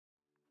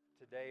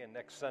Today and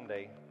next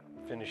Sunday,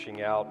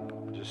 finishing out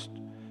just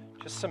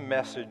some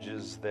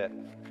messages that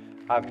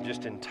I've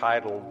just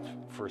entitled,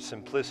 for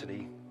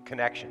simplicity,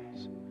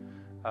 Connections.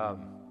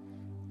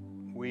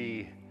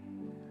 We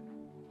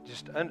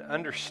just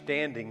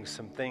understanding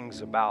some things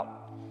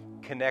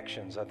about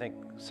connections. I think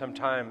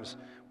sometimes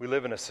we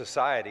live in a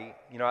society,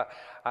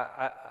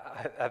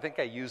 I think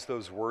I use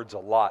those words a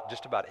lot,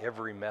 just about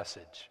every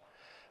message,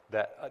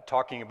 that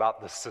talking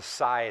about the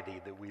society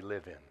that we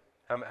live in.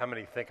 How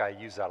many think I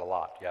use that a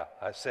lot? Yeah,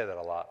 I say that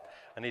a lot.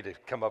 I need to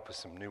come up with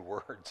some new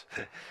words.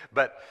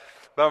 but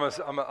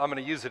I'm going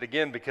to use it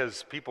again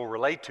because people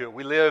relate to it.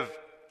 We live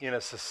in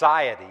a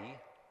society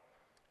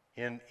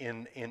in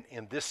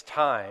this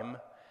time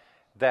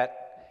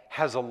that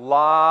has a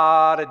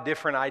lot of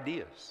different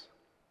ideas.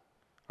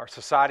 Our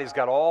society's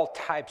got all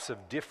types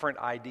of different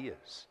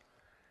ideas.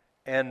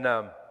 And,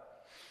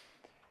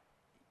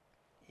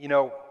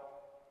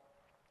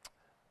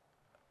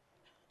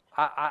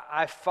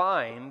 I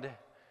find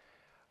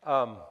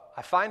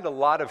a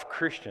lot of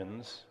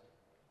Christians,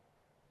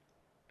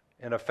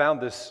 and I've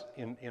found this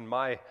in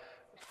my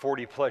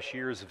 40 plus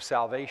years of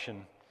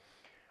salvation.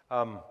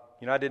 I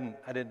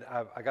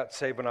got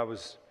saved when I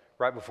was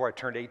right before I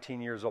turned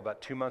 18 years old,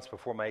 about 2 months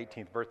before my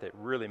 18th birthday. It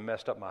really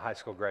messed up my high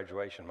school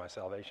graduation. My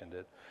salvation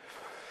did,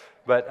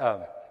 but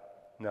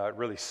no, it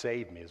really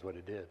saved me, is what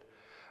it did.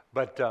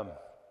 But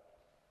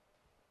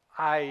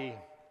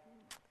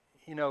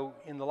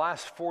in the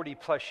last 40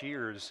 plus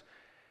years,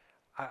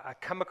 I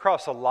come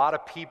across a lot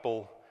of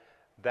people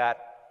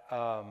that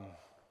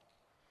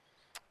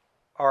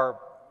are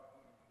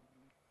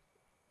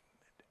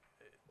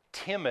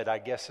timid, I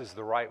guess is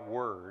the right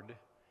word,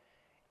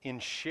 in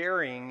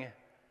sharing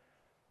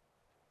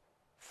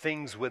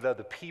things with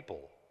other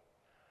people.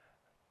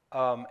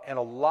 And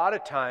a lot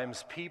of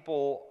times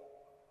people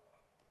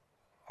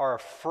are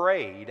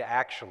afraid,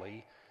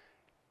 actually,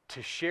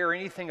 to share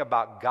anything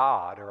about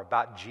God or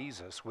about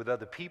Jesus with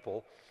other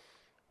people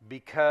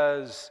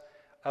because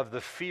of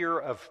the fear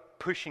of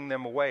pushing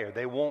them away, or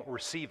they won't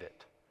receive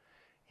it,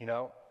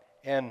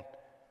 And,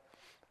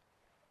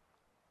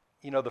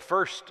 the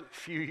first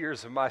few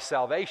years of my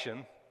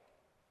salvation,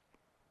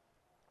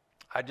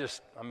 I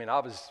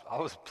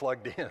was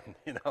plugged in,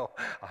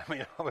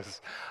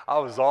 I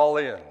was all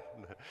in.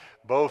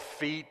 Both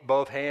feet,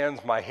 both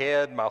hands, my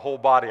head, my whole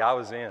body, I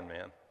was in,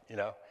 man,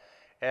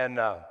 And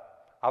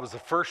I was the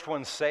first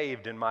one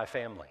saved in my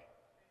family.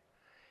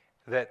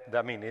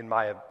 In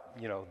my,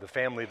 the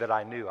family that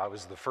I knew, I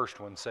was the first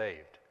one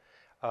saved.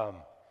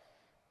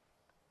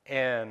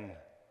 And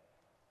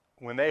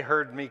when they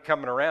heard me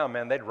coming around,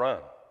 man, they'd run.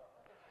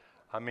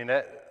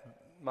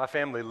 My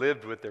family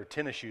lived with their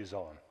tennis shoes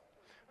on.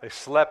 They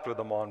slept with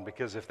them on,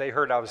 because if they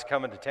heard I was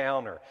coming to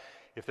town, or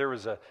if there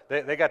was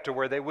they got to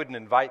where they wouldn't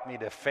invite me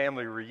to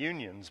family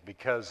reunions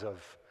because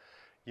of,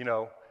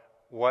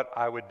 what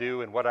I would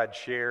do and what I'd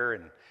share,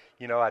 and,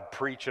 I'd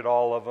preach at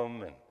all of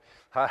them. And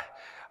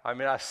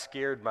I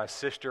scared my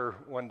sister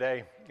one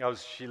day.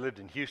 She lived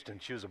in Houston.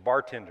 She was a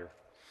bartender.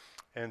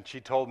 And she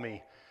told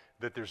me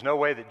that there's no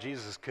way that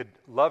Jesus could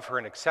love her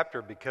and accept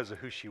her because of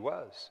who she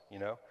was,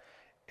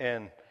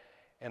 And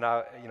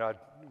I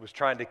was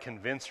trying to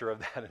convince her of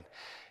that.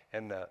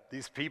 And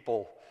these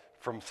people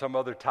from some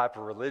other type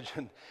of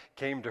religion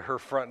came to her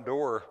front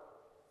door.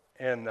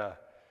 And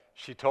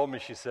she told me,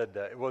 she said,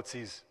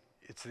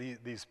 it's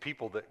these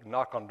people that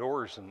knock on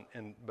doors,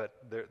 but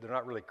they're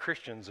not really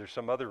Christians. They're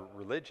some other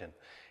religion.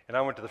 And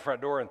I went to the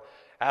front door and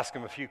asked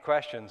them a few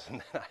questions, and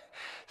then I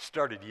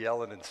started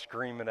yelling and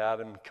screaming at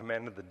them,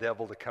 commanded the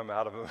devil to come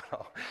out of them, and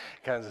all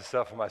kinds of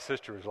stuff. And my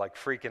sister was like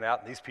freaking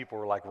out, and these people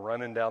were like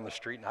running down the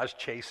street, and I was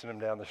chasing them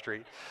down the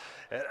street.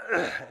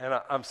 And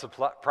I'm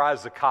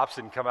surprised the cops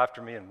didn't come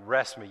after me and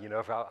arrest me.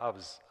 If I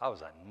was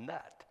a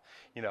nut,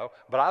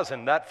 But I was a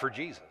nut for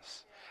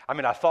Jesus.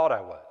 I thought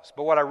I was.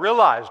 But what I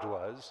realized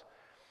was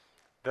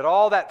that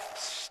all that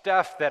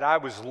stuff that I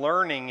was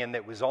learning and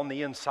that was on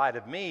the inside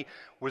of me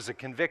was a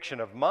conviction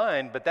of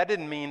mine, but that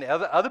didn't mean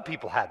other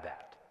people had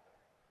that,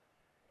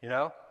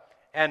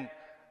 And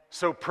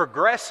so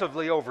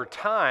progressively over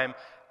time,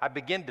 I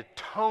began to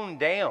tone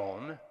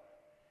down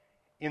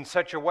in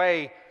such a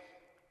way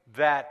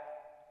that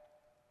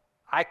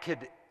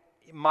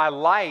my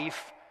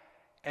life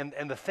and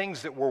the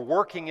things that were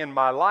working in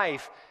my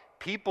life,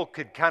 people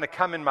could kind of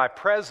come in my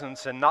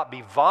presence and not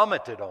be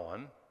vomited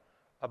on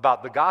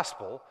about the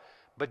gospel,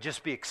 but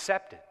just be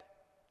accepted.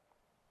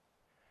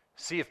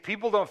 See, if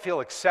people don't feel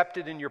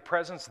accepted in your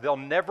presence, they'll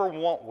never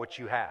want what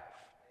you have.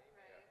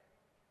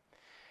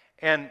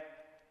 And,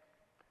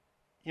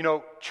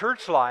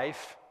 church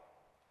life,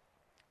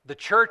 the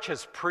church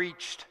has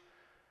preached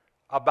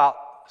about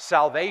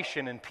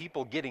salvation and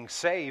people getting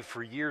saved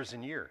for years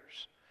and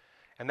years.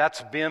 And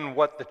that's been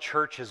what the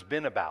church has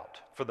been about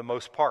for the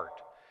most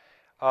part.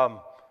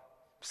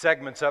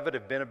 Segments of it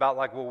have been about,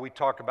 like what we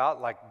talk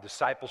about, like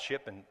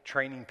discipleship and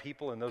training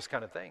people and those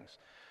kind of things.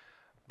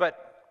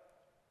 But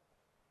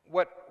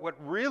what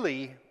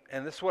really,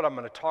 and this is what I'm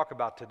going to talk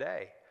about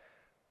today,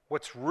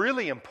 what's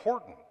really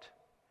important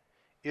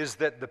is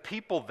that the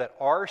people that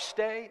are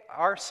saved,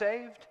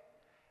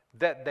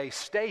 that they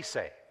stay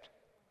saved.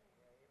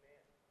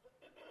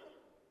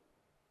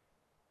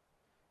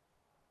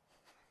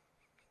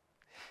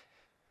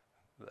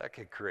 That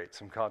could create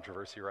some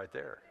controversy right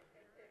there.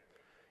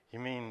 You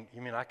mean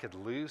I could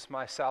lose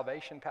my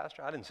salvation,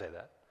 Pastor? I didn't say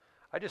that.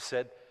 I just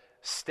said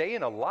stay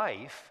in a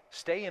life,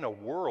 stay in a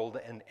world,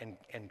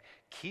 and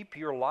keep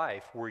your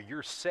life where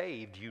you're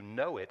saved, you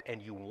know it,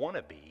 and you want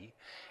to be,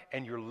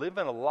 and you're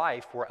living a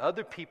life where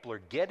other people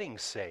are getting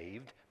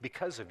saved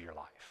because of your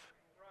life.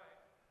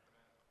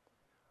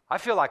 I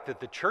feel like that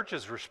the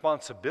church's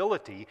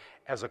responsibility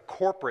as a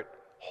corporate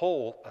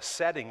whole, a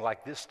setting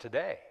like this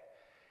today,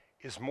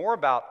 is more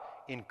about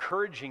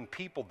encouraging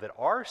people that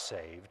are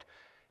saved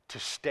to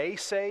stay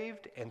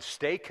saved and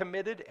stay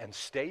committed and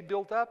stay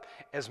built up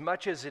as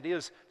much as it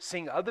is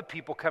seeing other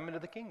people come into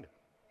the kingdom.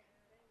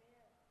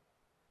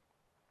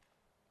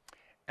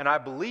 And I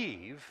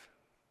believe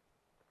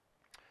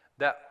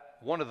that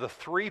one of the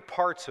three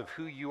parts of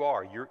who you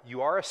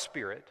are a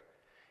spirit,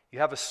 you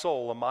have a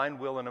soul, a mind,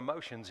 will, and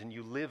emotions, and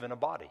you live in a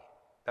body.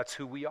 That's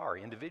who we are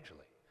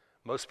individually.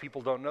 Most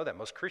people don't know that.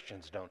 Most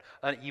Christians don't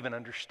even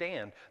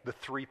understand the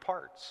three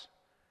parts.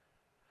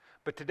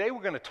 But today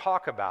we're going to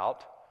talk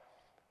about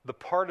the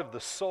part of the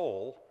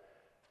soul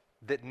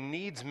that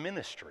needs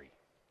ministry.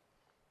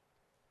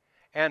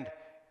 And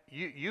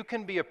you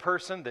can be a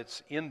person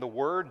that's in the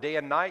Word day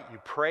and night. You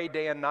pray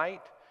day and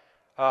night.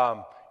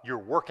 You're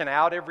working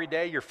out every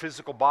day. Your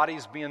physical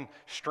body's being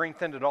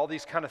strengthened and all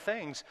these kind of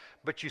things.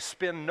 But you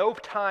spend no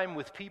time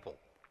with people.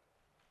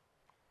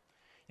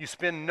 You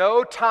spend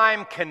no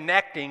time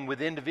connecting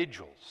with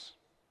individuals.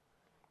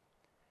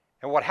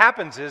 And what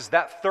happens is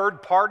that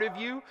third part of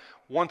you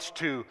wants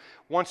to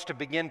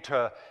begin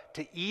to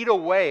eat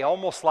away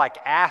almost like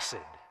acid.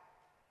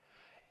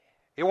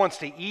 It wants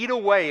to eat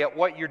away at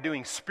what you're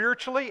doing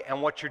spiritually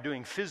and what you're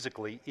doing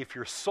physically if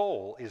your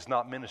soul is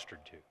not ministered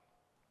to.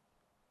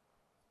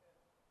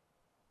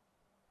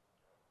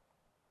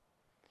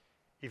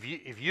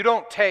 If you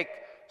don't take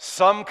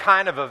some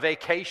kind of a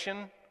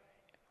vacation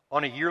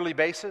on a yearly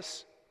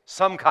basis,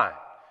 some kind.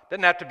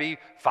 Doesn't have to be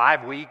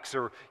 5 weeks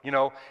or,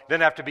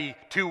 doesn't have to be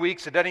 2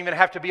 weeks. It doesn't even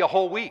have to be a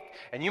whole week.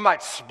 And you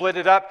might split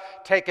it up,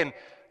 taking,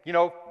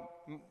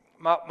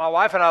 my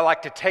wife and I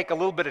like to take a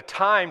little bit of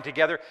time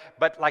together,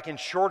 but like in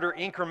shorter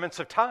increments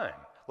of time,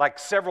 like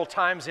several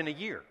times in a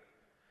year.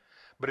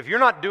 But if you're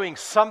not doing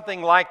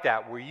something like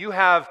that, where you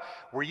have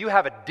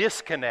a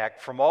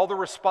disconnect from all the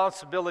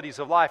responsibilities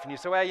of life, and you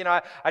say,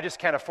 well, I just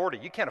can't afford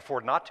it. You can't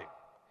afford not to.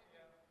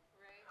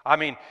 I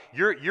mean,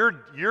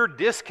 your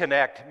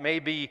disconnect may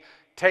be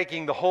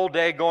taking the whole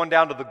day going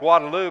down to the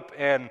Guadalupe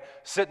and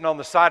sitting on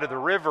the side of the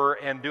river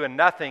and doing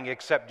nothing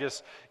except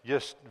just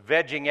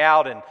vegging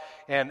out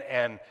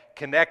and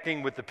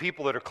connecting with the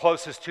people that are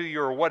closest to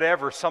you or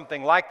whatever,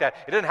 something like that.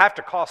 It doesn't have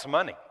to cost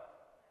money.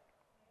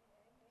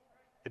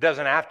 It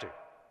doesn't have to.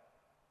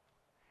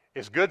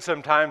 It's good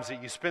sometimes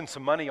that you spend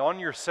some money on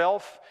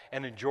yourself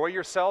and enjoy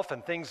yourself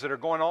and things that are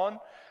going on,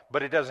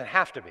 but it doesn't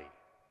have to be.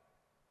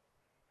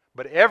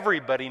 But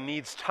everybody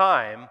needs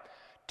time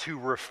to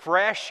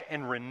refresh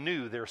and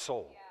renew their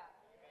soul.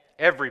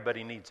 Yeah.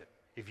 Everybody needs it.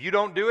 If you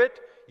don't do it,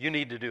 you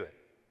need to do it.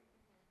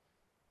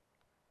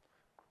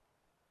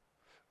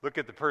 Look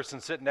at the person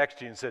sitting next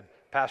to you and said,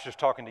 Pastor's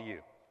talking to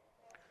you.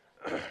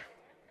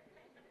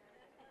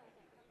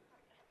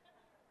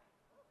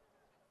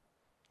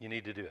 You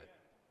need to do it.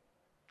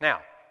 Now,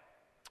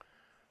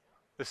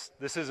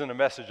 this isn't a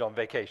message on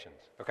vacations,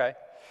 okay?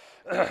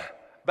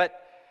 But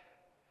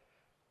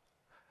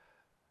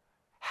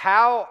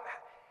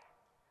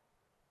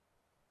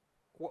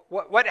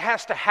what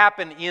has to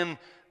happen in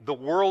the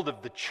world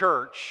of the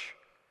church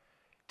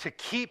to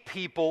keep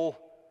people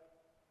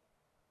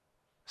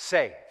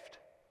saved?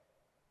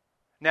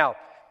 Now,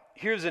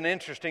 here's an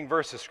interesting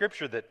verse of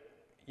Scripture that,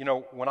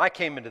 when I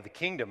came into the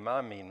kingdom,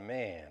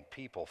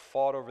 people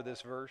fought over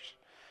this verse.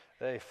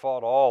 They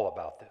fought all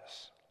about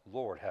this.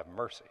 Lord, have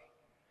mercy.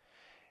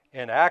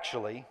 And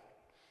actually,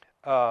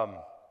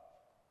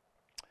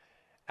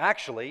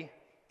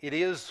 it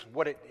is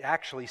what it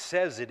actually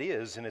says it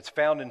is, and it's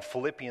found in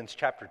Philippians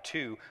chapter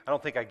 2. I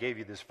don't think I gave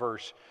you this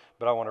verse,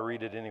 but I want to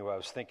read it anyway. I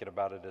was thinking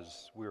about it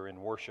as we were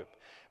in worship.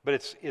 But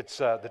it's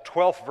the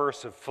 12th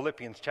verse of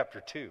Philippians chapter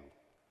 2.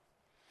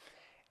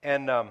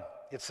 And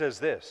it says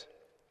this,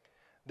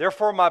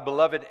 Therefore, my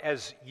beloved,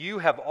 as you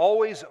have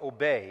always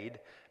obeyed,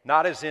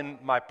 not as in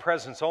my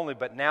presence only,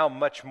 but now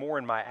much more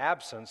in my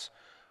absence,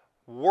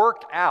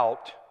 work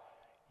out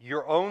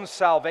your own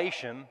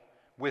salvation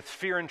with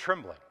fear and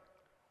trembling.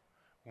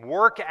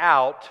 Work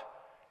out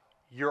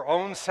your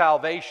own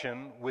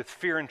salvation with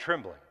fear and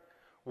trembling.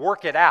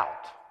 Work it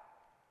out.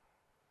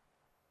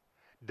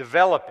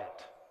 Develop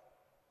it.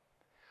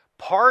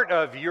 Part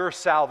of your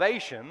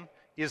salvation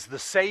is the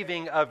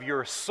saving of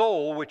your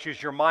soul, which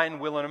is your mind,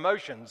 will, and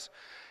emotions.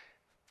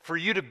 For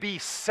you to be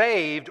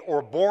saved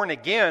or born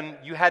again,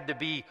 you had to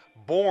be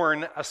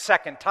born a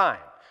second time.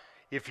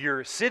 If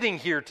you're sitting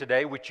here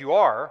today, which you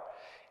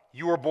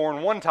were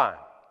born one time.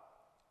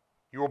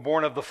 You were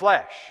born of the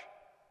flesh.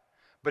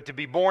 But to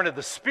be born of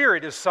the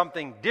Spirit is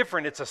something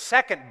different. It's a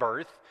second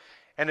birth,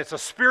 and it's a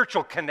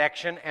spiritual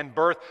connection and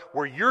birth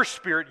where your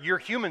spirit, your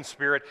human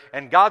spirit,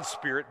 and God's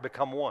Spirit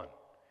become one.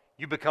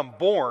 You become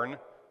born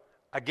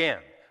again,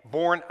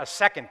 born a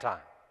second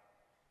time.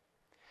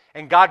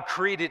 And God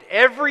created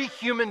every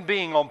human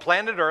being on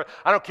planet Earth.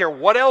 I don't care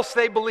what else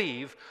they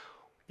believe.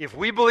 If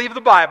we believe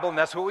the Bible, and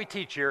that's what we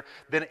teach here,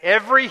 then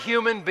every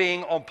human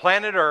being on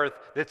planet Earth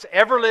that's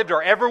ever lived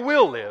or ever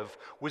will live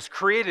was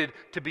created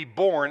to be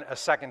born a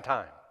second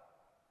time.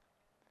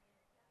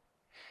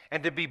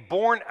 And to be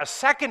born a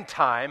second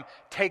time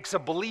takes a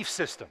belief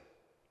system.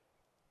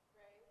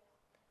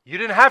 You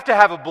didn't have to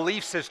have a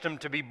belief system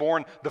to be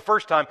born the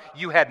first time.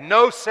 You had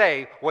no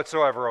say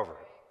whatsoever over it.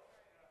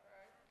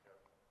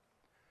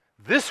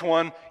 This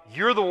one,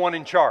 you're the one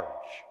in charge.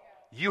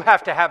 You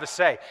have to have a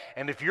say.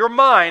 And if your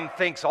mind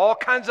thinks all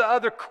kinds of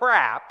other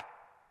crap,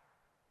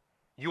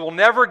 you will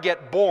never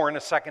get born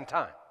a second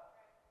time.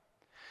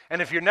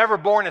 And if you're never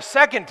born a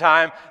second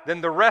time,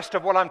 then the rest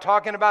of what I'm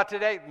talking about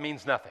today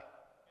means nothing.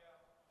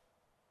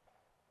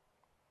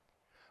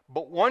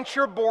 But once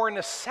you're born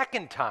a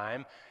second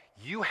time,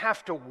 you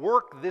have to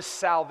work this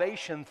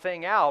salvation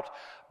thing out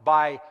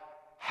by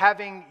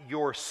having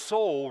your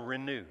soul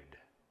renewed.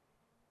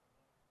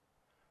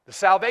 The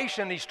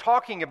salvation he's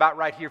talking about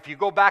right here, if you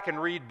go back and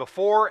read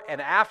before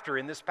and after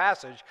in this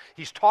passage,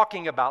 he's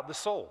talking about the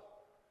soul.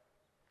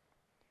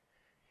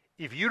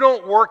 If you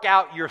don't work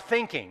out your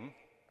thinking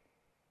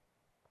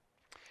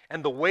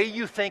and the way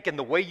you think and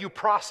the way you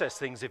process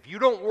things, if you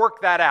don't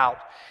work that out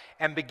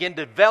and begin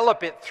to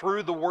develop it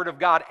through the Word of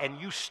God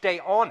and you stay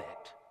on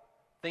it,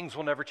 things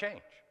will never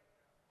change.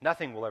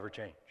 Nothing will ever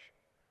change.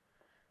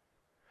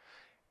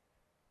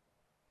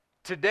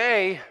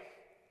 Today,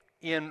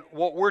 in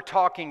what we're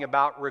talking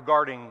about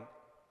regarding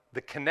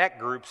the connect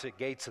groups at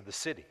Gates of the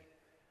City,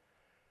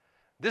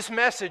 this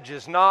message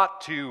is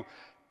not to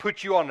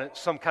put you on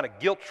some kind of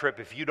guilt trip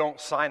if you don't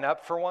sign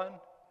up for one.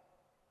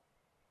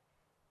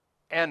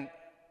 And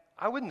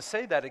I wouldn't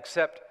say that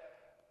except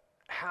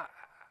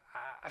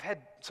I've had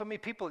so many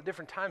people at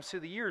different times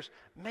through the years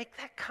make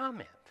that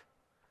comment.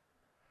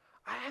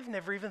 I've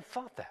never even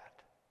thought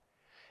that.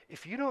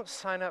 If you don't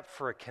sign up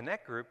for a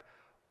connect group,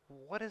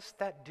 what does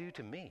that do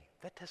to me?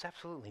 That does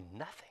absolutely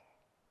nothing.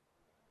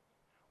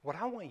 What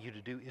I want you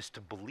to do is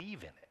to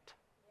believe in it.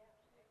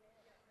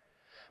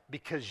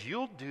 Because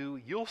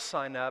you'll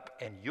sign up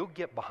and you'll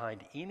get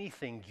behind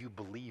anything you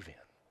believe in.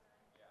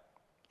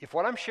 If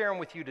what I'm sharing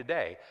with you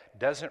today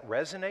doesn't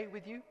resonate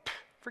with you,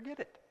 forget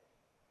it.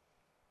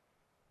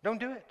 Don't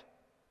do it.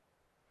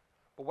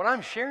 But what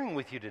I'm sharing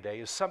with you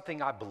today is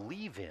something I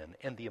believe in,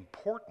 and the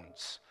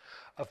importance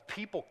of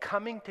people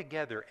coming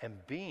together and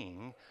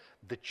being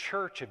the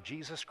church of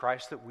Jesus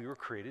Christ that we were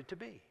created to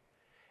be.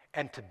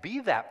 And to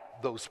be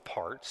those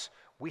parts,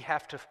 we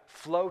have to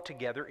flow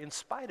together in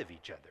spite of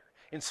each other,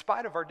 in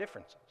spite of our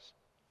differences.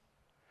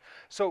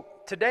 So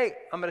today,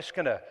 I'm just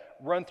going to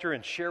run through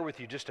and share with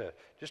you just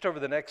over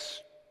the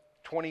next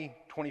 20,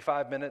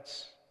 25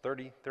 minutes,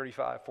 30,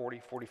 35,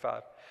 40,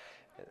 45,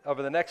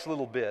 over the next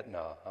little bit.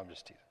 No, I'm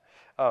just teasing.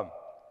 I'm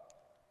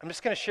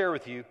just going to share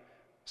with you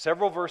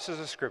several verses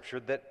of Scripture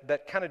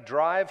that kind of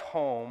drive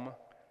home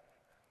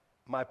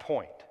my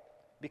point.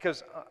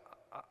 Because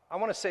I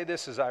want to say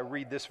this as I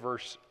read this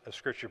verse of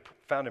Scripture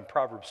found in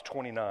Proverbs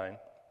 29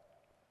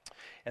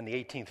 and the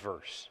 18th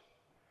verse.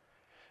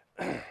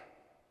 And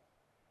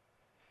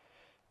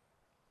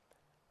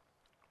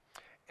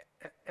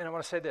I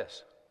want to say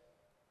this.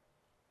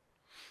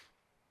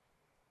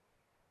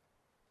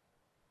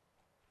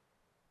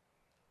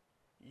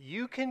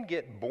 You can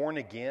get born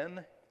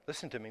again.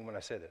 Listen to me when I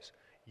say this.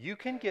 You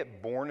can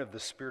get born of the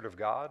Spirit of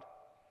God,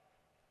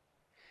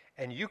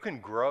 and you can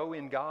grow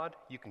in God.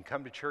 You can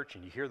come to church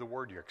and you hear the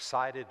Word, you're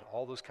excited,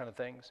 all those kind of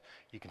things.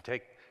 You can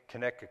take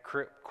Connect,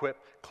 Equip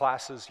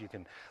classes. You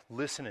can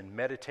listen and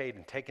meditate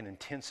and take an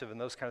intensive and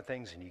those kind of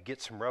things, and you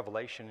get some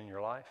revelation in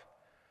your life.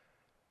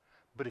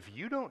 But if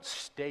you don't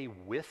stay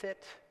with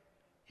it,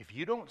 if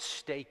you don't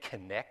stay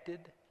connected,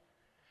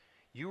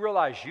 you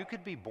realize you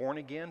could be born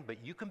again,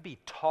 but you can be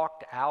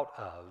talked out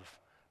of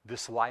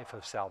this life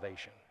of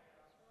salvation.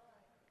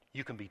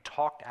 You can be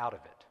talked out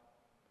of it.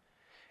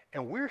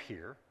 And we're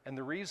here, and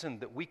the reason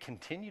that we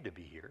continue to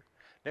be here,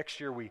 next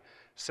year we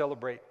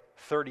celebrate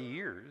 30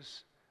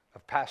 years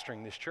of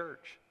pastoring this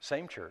church,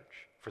 same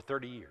church, for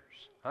 30 years.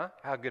 Huh?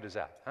 How good is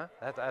that? Huh?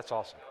 That's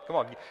awesome. Come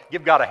on,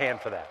 give God a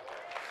hand for that.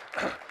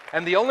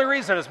 And the only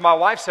reason, as my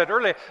wife said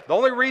earlier, the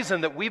only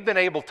reason that we've been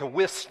able to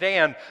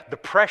withstand the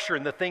pressure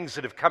and the things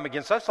that have come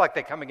against us, like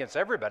they come against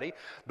everybody,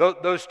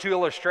 those two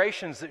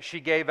illustrations that she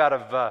gave out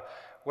of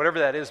whatever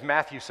that is,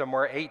 Matthew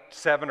somewhere,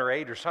 7 or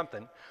 8 or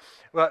something,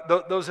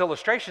 those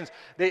illustrations,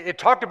 it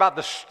talked about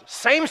the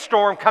same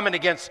storm coming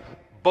against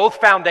both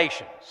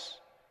foundations.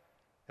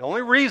 The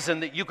only reason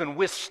that you can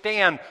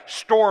withstand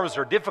storms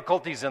or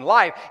difficulties in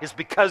life is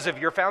because of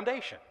your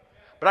foundation.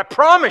 But I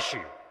promise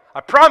you,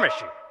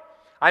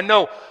 I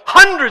know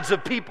hundreds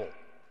of people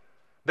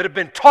that have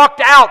been talked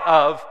out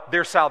of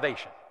their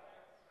salvation.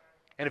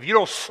 And if you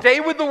don't stay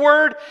with the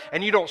Word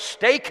and you don't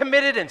stay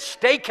committed and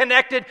stay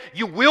connected,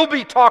 you will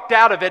be talked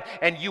out of it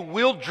and you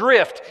will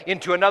drift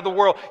into another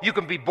world. You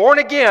can be born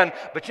again,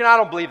 but I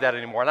don't believe that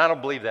anymore, and I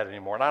don't believe that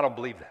anymore, and I don't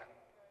believe that.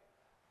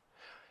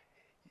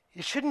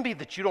 It shouldn't be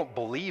that you don't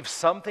believe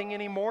something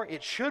anymore.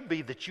 It should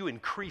be that you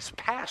increase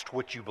past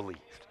what you believed.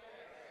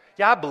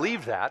 Yeah, I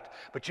believe that,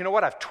 but you know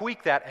what? I've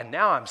tweaked that, and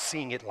now I'm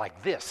seeing it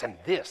like this and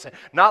this, and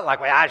not like,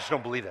 well, I just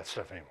don't believe that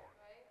stuff anymore.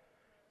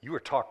 You were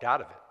talked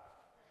out of it.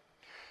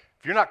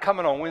 If you're not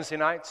coming on Wednesday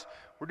nights,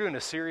 we're doing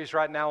a series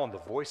right now on the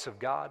voice of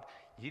God.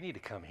 You need to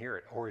come hear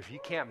it. Or if you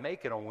can't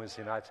make it on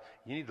Wednesday nights,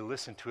 you need to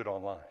listen to it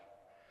online.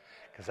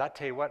 Because I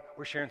tell you what,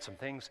 we're sharing some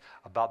things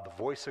about the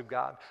voice of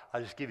God.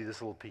 I'll just give you this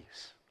little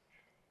piece.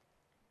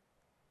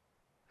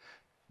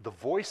 The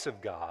voice of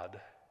God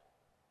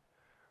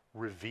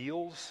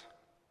reveals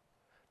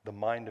the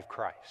mind of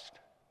Christ.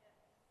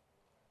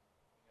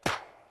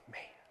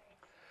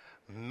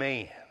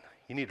 Man,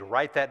 you need to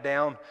write that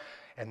down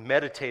and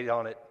meditate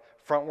on it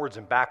frontwards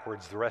and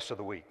backwards the rest of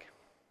the week.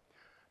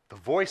 The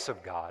voice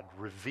of God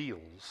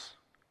reveals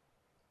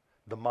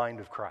the mind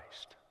of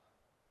Christ,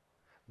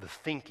 the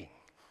thinking.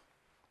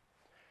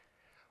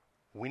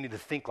 We need to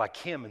think like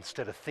Him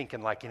instead of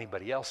thinking like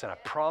anybody else. And I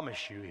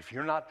promise you, if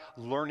you're not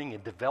learning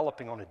and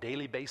developing on a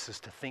daily basis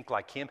to think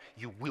like Him,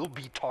 you will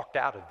be talked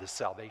out of this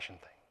salvation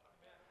thing.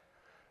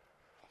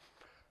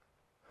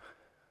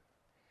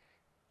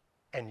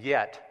 And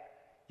yet,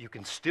 you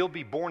can still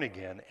be born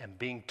again and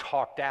being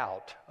talked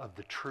out of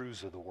the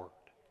truths of the Word.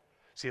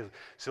 See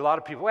a lot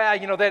of people, well,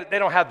 they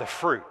don't have the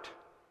fruit.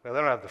 Well, they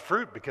don't have the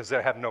fruit because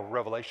they have no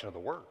revelation of the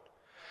Word.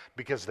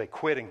 Because they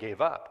quit and gave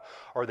up.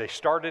 Or they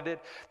started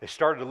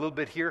a little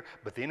bit here,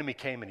 but the enemy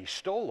came and he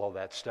stole all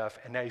that stuff,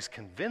 and now he's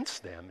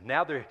convinced them.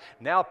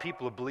 Now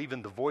people are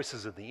believing the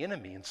voices of the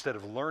enemy instead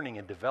of learning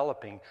and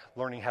developing,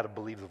 learning how to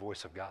believe the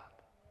voice of God.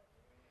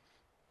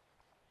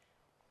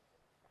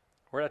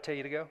 Where did I tell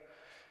you to go?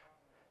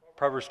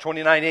 Proverbs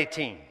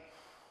 29:18.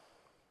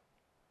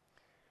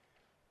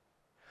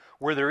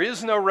 Where there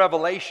is no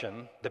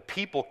revelation, the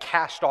people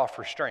cast off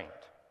restraint.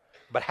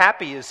 But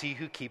happy is he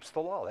who keeps the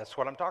law. That's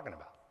what I'm talking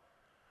about.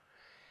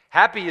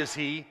 Happy is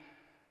he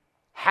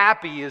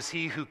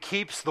who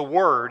keeps the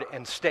Word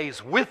and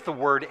stays with the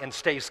Word and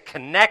stays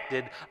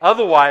connected.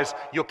 Otherwise,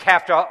 you'll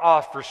cast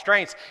off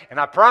restraints. And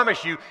I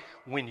promise you,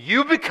 when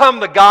you become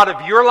the God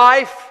of your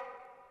life,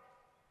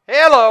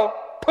 hello,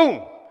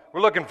 boom,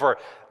 we're looking for it.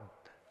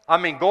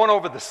 Going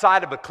over the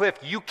side of a cliff.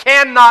 You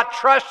cannot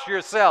trust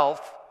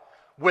yourself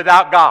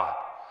without God.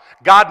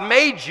 God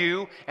made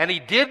you, and He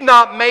did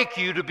not make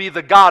you to be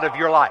the God of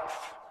your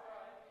life.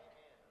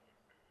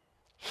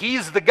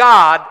 He's the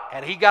God,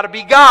 and He got to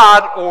be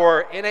God,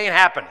 or it ain't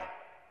happening.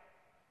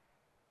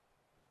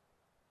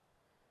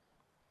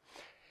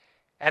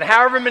 And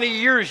however many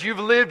years you've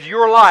lived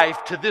your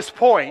life to this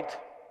point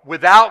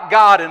without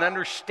God and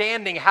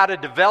understanding how to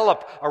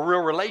develop a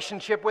real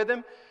relationship with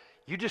Him,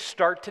 you just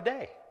start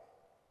today.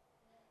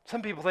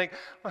 Some people think,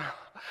 well,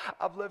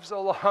 I've lived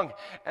so long,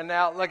 and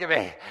now look at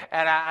me,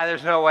 and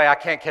there's no way I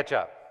can't catch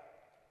up.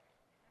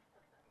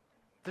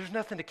 There's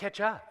nothing to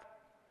catch up.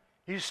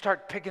 You just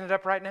start picking it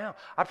up right now.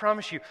 I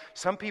promise you,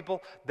 some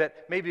people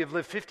that maybe have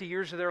lived 50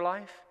 years of their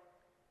life,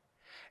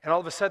 and all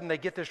of a sudden they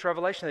get this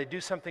revelation, they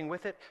do something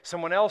with it.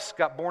 Someone else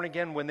got born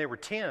again when they were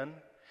 10,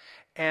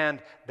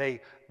 and they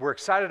were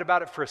excited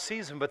about it for a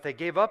season, but they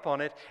gave up on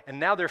it, and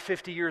now they're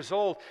 50 years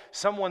old.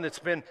 Someone that's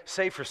been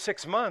saved for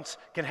 6 months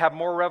can have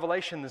more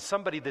revelation than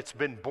somebody that's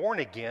been born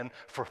again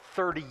for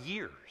 30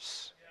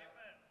 years.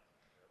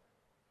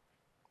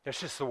 That's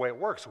just the way it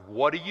works.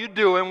 What are you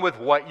doing with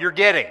what you're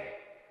getting?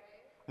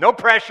 No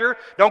pressure.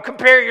 Don't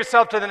compare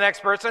yourself to the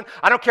next person.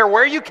 I don't care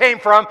where you came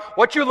from,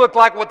 what you look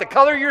like, what the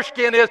color of your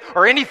skin is,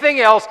 or anything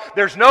else.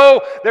 There's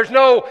no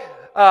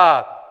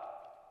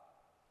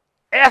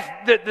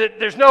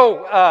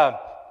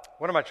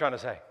what am I trying to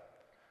say?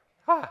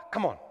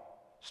 Come on.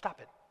 Stop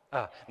it.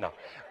 No.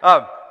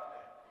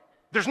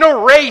 There's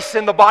no race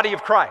in the body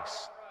of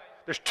Christ.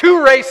 There's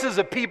two races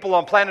of people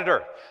on planet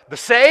Earth. The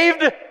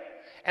saved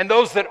and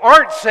those that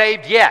aren't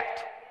saved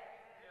yet.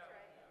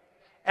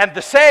 And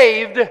the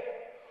saved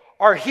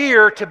are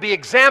here to be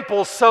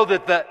examples so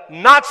that the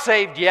not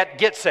saved yet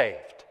get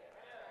saved.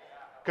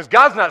 Because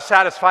God's not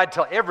satisfied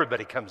till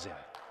everybody comes in.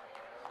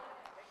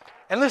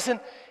 And listen,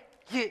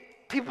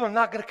 people are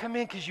not going to come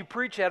in because you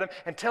preach at them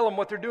and tell them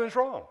what they're doing is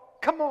wrong.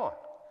 Come on.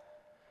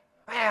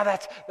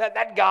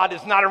 That God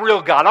is not a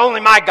real God. Only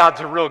my God's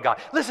a real God.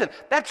 Listen,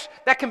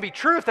 that can be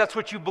true if that's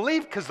what you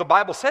believe, because the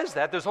Bible says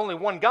that. There's only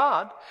one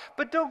God.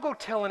 But don't go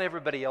telling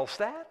everybody else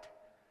that.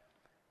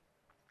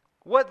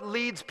 What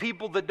leads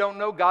people that don't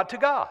know God to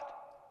God?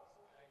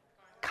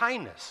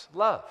 Kindness,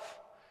 love.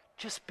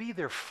 Just be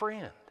their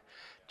friend.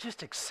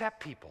 Just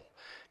accept people.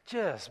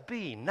 Just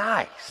be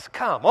nice.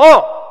 Come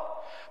on.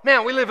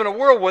 Man, we live in a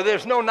world where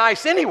there's no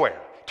nice anywhere.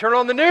 Turn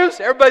on the news,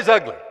 everybody's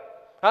ugly.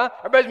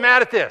 Everybody's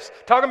mad at this,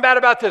 talking bad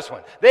about this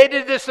one. They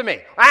did this to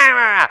me.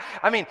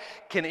 I mean,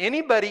 can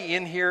anybody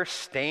in here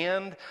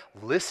stand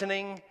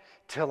listening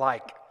to, I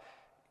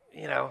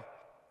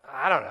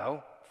don't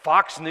know,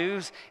 Fox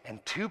News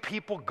and two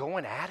people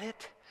going at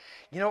it,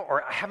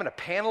 or having a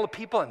panel of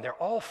people and they're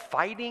all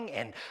fighting,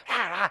 and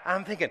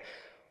I'm thinking,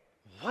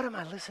 what am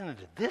I listening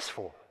to this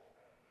for?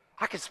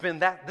 I could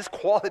spend this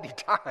quality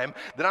time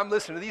that I'm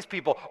listening to these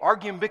people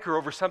argue and bicker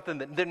over something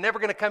that they're never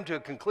going to come to a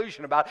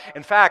conclusion about.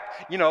 In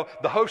fact,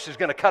 the host is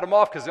going to cut them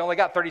off because they only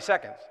got 30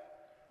 seconds.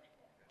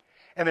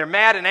 And they're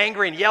mad and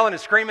angry and yelling and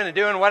screaming and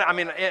doing what?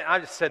 I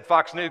just said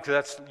Fox News because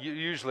that's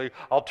usually,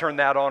 I'll turn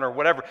that on or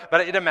whatever.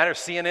 But it doesn't matter,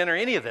 CNN or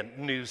any of the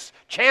news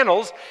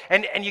channels.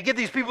 And you get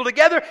these people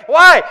together.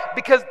 Why?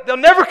 Because they'll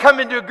never come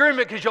into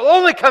agreement, because you'll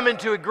only come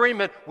into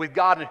agreement with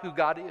God and who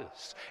God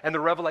is and the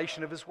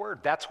revelation of His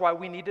Word. That's why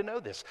we need to know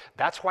this.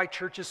 That's why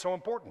church is so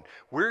important.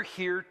 We're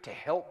here to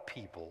help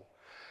people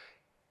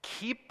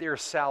keep their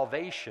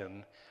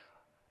salvation,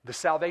 the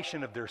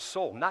salvation of their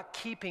soul, not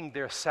keeping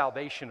their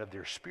salvation of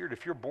their spirit.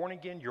 If you're born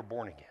again, you're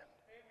born again.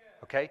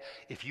 Okay?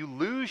 If you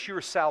lose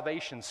your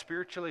salvation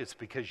spiritually, it's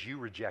because you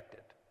reject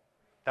it.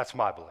 That's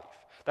my belief.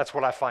 That's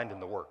what I find in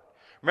the Word.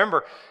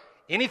 Remember,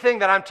 anything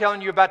that I'm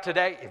telling you about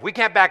today, if we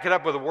can't back it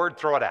up with a word,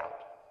 throw it out.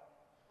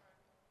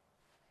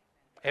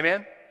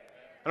 Amen?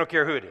 I don't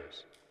care who it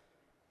is.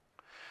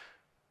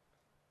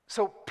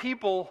 So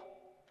people,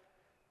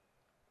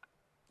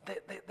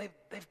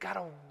 they've got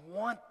to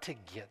want to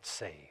get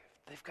saved.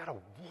 They've got to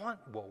want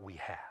what we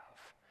have.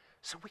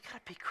 So we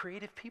got to be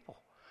creative people.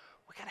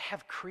 We got to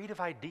have creative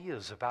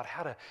ideas about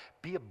how to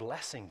be a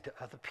blessing to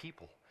other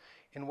people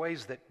in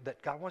ways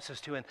that God wants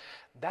us to. And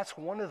that's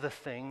one of the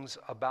things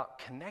about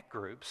connect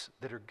groups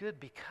that are good,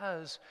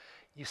 because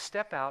you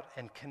step out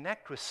and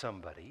connect with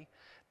somebody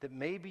that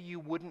maybe you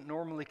wouldn't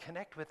normally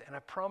connect with, and I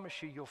promise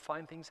you'll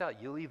find things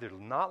out. You'll either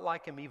not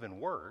like them even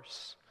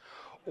worse,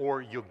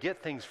 or you'll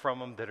get things from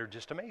them that are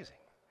just amazing.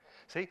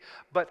 See?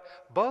 But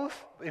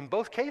in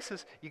both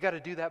cases, you got to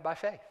do that by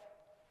faith.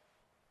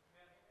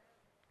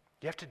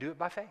 You have to do it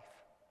by faith.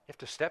 You have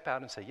to step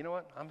out and say, you know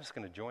what? I'm just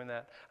going to join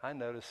that. I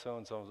noticed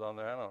so-and-so's on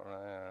there. I don't,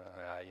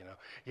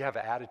 You have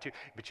an attitude.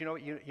 But you know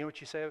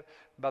what you say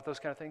about those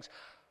kind of things?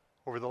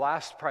 Over the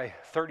last probably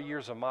 30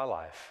 years of my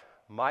life,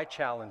 my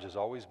challenge has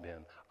always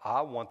been,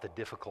 I want the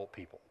difficult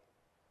people.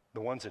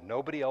 The ones that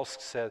nobody else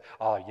said,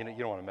 you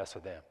don't want to mess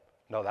with them.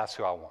 No, that's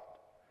who I want.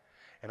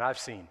 And I've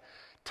seen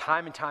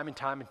time and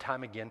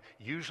time again,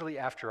 usually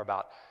after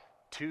about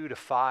 2 to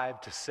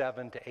 5 to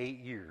 7 to 8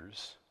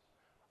 years,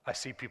 I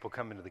see people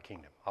come into the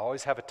kingdom. I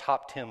always have a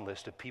top 10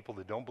 list of people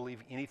that don't believe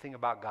anything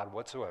about God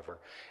whatsoever,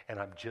 and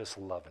I'm just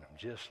loving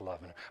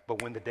them.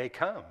 But when the day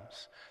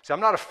comes, see, I'm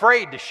not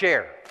afraid to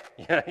share.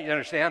 You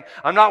understand?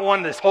 I'm not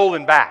one that's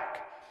holding back.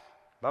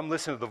 If I'm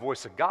listening to the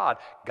voice of God,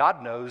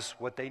 God knows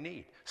what they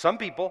need. Some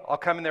people, I'll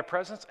come in their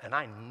presence, and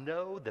I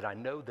know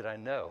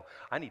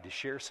I need to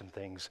share some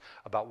things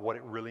about what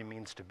it really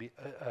means to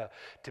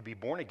be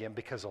born again,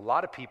 because a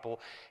lot of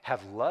people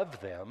have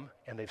loved them,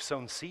 and they've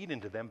sown seed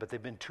into them, but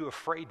they've been too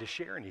afraid to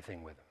share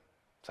anything with them.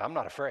 So I'm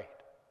not afraid.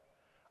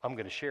 I'm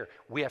going to share.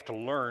 We have to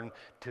learn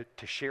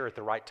to share at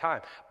the right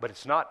time. But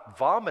it's not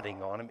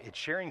vomiting on them. It's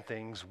sharing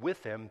things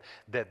with them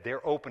that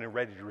they're open and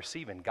ready to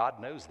receive, and God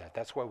knows that.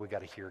 That's why we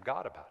got to hear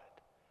God about it.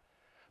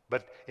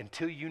 But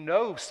until you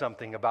know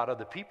something about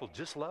other people,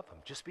 just love them.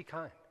 Just be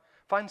kind.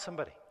 Find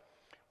somebody.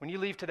 When you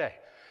leave today,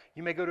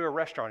 you may go to a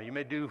restaurant, or you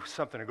may do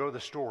something, or go to the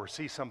store, or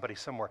see somebody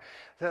somewhere.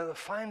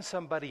 Find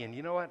somebody, and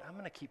you know what? I'm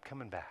going to keep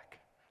coming back.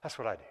 That's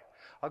what I do.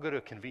 I'll go to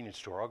a convenience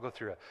store. I'll go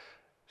through a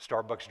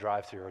Starbucks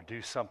drive-thru or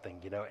do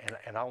something,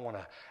 and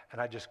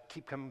I just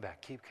keep coming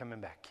back. I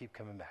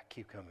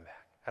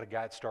had a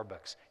guy at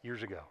Starbucks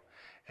years ago,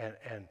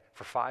 and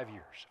for 5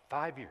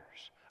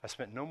 years, I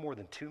spent no more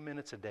than 2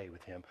 minutes a day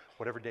with him,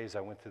 whatever days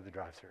I went through the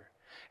drive-thru.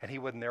 And he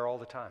wasn't there all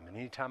the time. And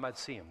anytime I'd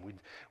see him,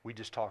 we'd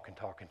just talk.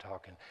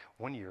 And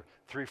 1 year,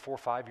 3, 4,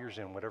 5 years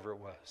in, whatever it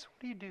was,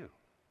 what do you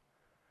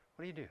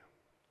do?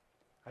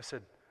 I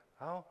said,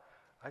 I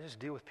just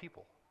deal with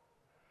people.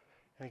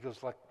 And he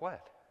goes, like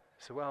what? I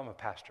said, well, I'm a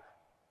pastor.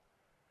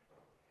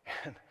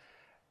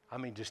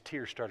 And just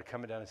tears started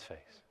coming down his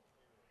face.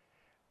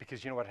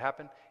 Because you know what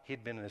happened?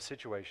 He'd been in a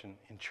situation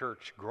in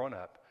church growing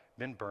up,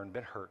 been burned,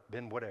 been hurt,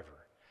 been whatever.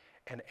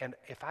 And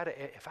if I'd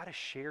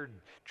have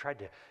tried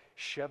to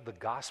shove the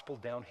gospel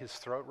down his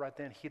throat right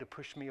then, he'd have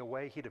pushed me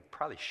away. He'd have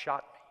probably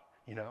shot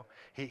me,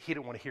 He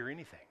didn't want to hear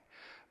anything.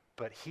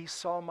 But he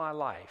saw my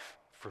life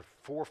for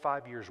 4 or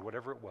 5 years,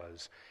 whatever it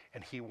was,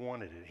 and he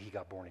wanted it. He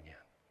got born again.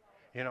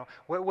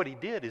 What he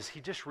did is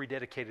he just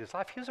rededicated his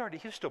life. He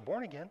was still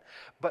born again,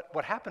 but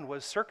what happened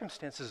was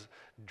circumstances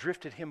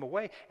drifted him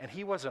away, and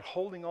he wasn't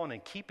holding on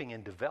and keeping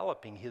and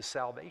developing his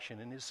salvation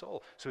in his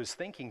soul. So his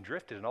thinking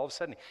drifted, and all of a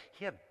sudden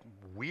he had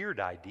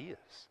weird ideas,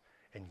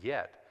 and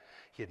yet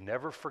he had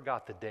never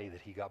forgot the day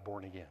that he got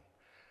born again.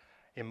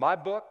 In my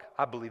book,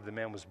 I believe the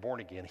man was born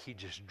again. He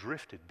just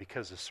drifted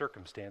because of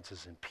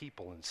circumstances and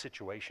people and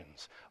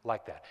situations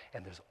like that.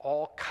 And there's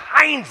all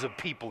kinds of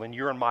people in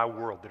your and my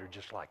world that are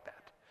just like that.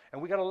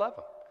 And we got to love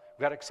them.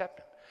 We got to accept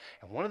them.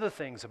 And one of the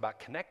things about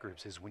connect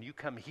groups is when you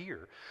come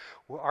here,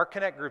 well, our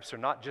connect groups are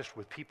not just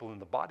with people in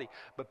the body,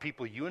 but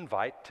people you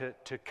invite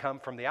to come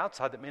from the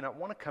outside that may not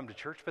want to come to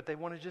church, but they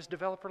want to just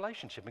develop a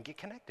relationship and get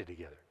connected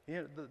together.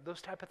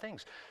 Those type of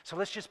things. So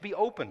let's just be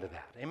open to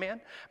that.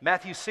 Amen?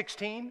 Matthew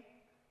 16.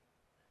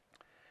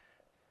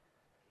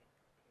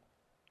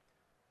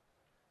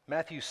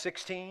 Matthew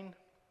 16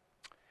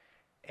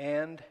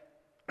 and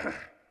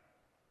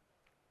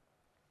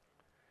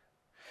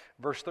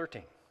verse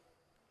 13.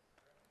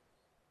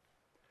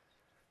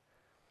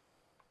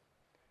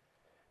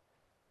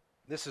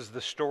 This is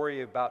the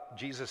story about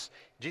Jesus.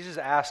 Jesus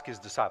asked his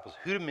disciples,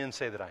 "Who do men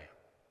say that I am?"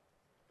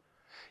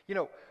 You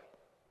know,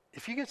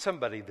 if you get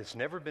somebody that's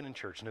never been in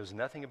church, knows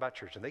nothing about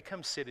church, and they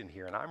come sit in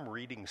here and I'm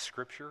reading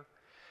scripture,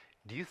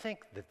 do you think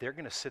that they're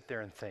going to sit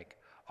there and think,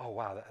 "Oh,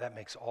 wow, that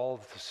makes all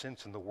the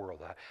sense in the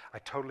world. I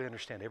totally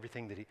understand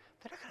everything that he..."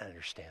 They're not going to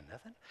understand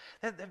nothing.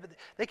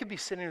 They could be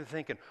sitting there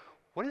thinking,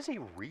 what is he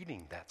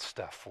reading that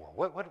stuff for?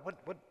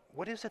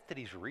 What is it that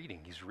he's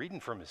reading? He's reading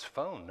from his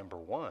phone, number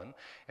one.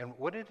 And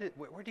where did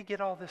he get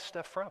all this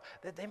stuff from?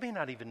 They may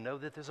not even know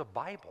that there's a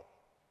Bible.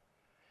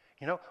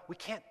 You know, we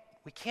can't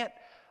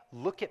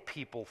look at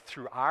people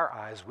through our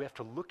eyes. We have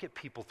to look at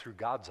people through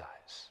God's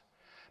eyes.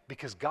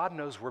 Because God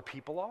knows where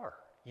people are.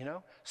 You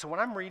know, so when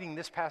I'm reading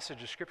this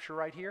passage of scripture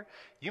right here,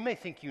 you may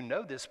think you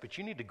know this, but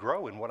you need to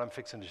grow in what I'm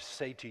fixing to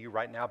say to you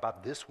right now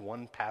about this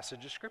one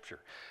passage of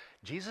scripture.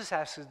 Jesus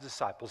asked his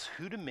disciples,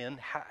 who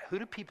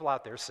do people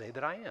out there say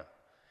that I am?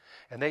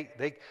 And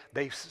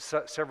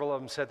several of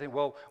them said,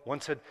 well,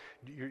 one said,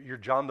 you're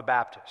John the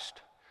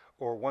Baptist.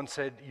 Or one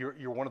said,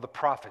 you're one of the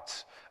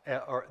prophets,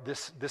 or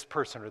this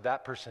person or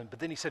that person. But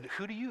then he said,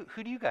 who do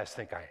you guys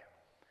think I am?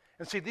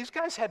 And see, these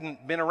guys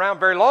hadn't been around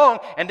very long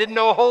and didn't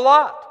know a whole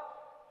lot.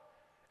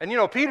 And you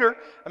know, Peter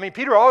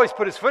always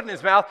put his foot in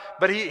his mouth,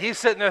 but he's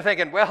sitting there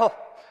thinking, well,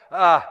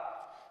 might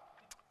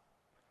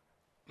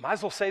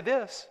as well say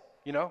this,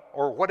 you know,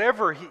 or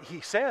whatever he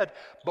said.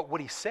 But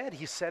what he said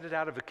it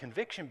out of a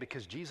conviction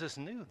because Jesus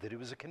knew that it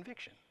was a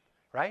conviction,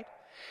 right?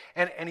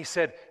 And he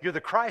said, you're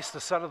the Christ,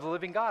 the Son of the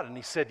living God. And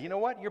he said, you know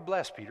what? You're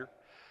blessed, Peter.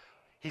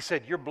 He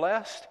said, you're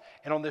blessed,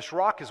 and on this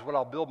rock is what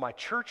I'll build my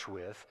church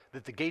with,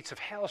 that the gates of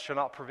hell shall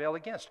not prevail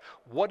against.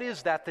 What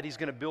is that he's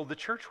going to build the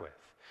church with?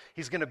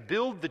 He's going to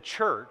build the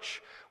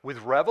church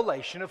with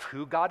revelation of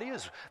who God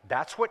is.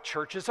 That's what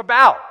church is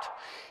about.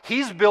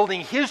 He's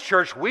building his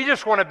church. We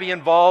just want to be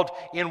involved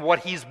in what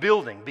he's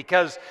building.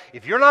 Because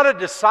if you're not a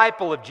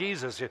disciple of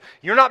Jesus, if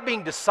you're not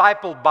being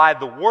discipled by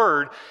the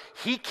Word,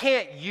 he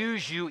can't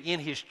use you in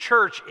his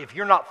church if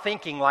you're not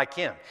thinking like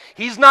him.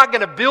 He's not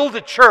going to build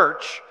a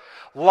church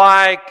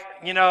like,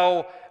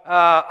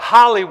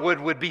 Hollywood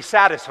would be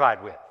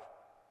satisfied with.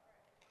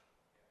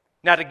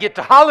 Now, to get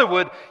to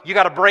Hollywood, you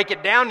got to break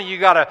it down and you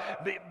got to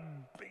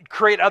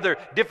create other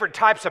different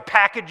types of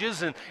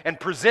packages and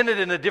present it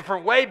in a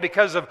different way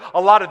because of a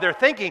lot of their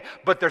thinking.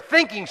 But their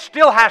thinking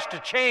still has to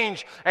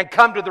change and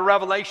come to the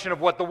revelation of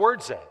what the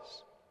Word says.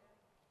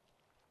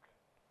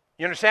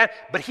 You understand?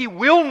 But he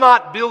will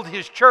not build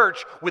his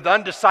church with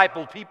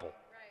undiscipled people.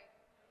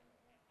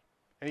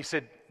 Right. And he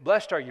said,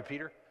 blessed are you,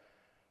 Peter.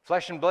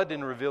 Flesh and blood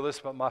didn't reveal this,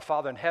 but my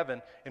Father in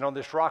heaven, and on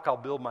this rock I'll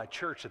build my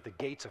church that the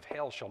gates of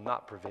hell shall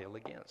not prevail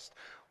against.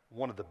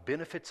 One of the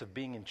benefits of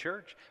being in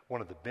church,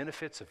 one of the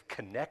benefits of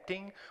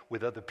connecting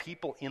with other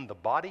people in the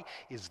body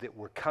is that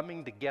we're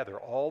coming together,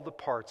 all the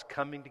parts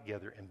coming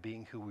together and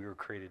being who we were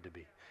created to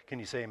be. Can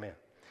you say amen?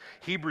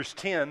 Hebrews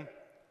 10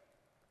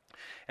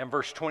 and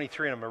verse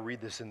 23, and I'm going to read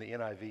this in the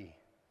NIV.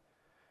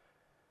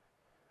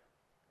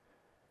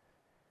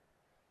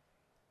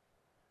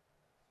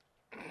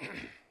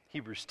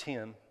 Hebrews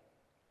 10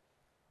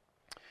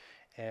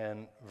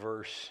 and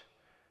verse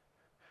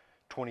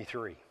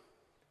 23.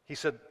 He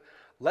said,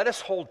 let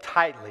us hold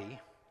tightly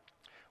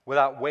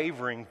without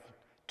wavering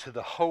to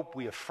the hope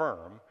we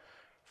affirm,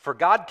 for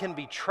God can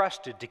be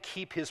trusted to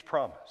keep his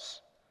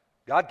promise.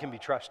 God can be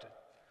trusted.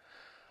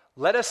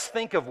 Let us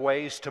think of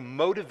ways to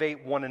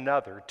motivate one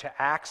another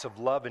to acts of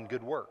love and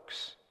good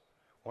works.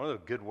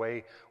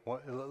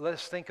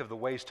 Let's think of the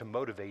ways to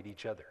motivate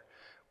each other.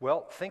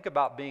 Well, think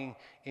about being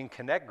in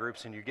connect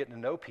groups and you're getting to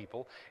know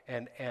people.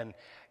 And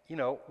you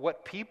know,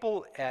 what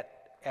people at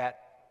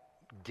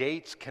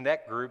Gates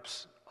connect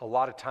groups a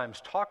lot of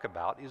times talk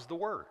about is the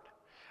Word.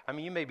 I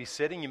mean, you may be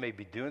sitting, you may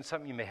be doing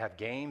something, you may have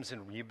games,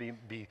 and you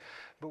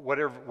but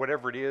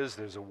whatever it is,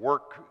 there's a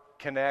work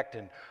connect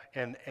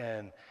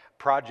and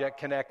project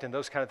connect and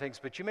those kind of things.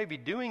 But you may be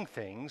doing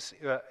things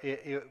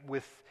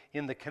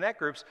in the connect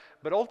groups,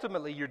 but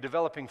ultimately you're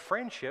developing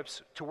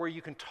friendships to where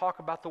you can talk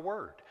about the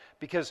Word.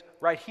 Because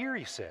right here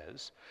he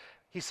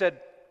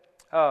said,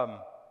 and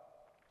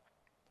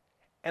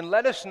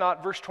let us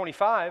not, verse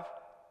 25,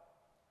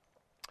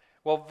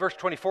 well, verse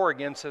 24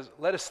 again says,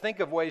 let us think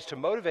of ways to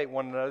motivate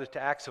one another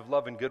to acts of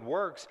love and good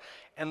works.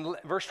 And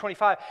verse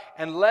 25,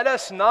 and let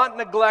us not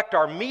neglect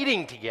our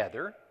meeting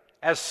together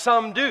as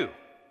some do.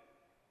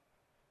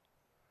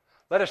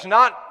 Let us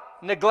not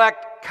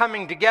neglect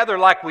coming together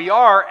like we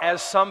are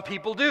as some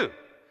people do.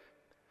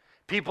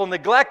 People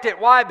neglect it.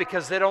 Why?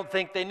 Because they don't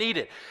think they need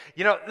it.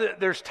 You know,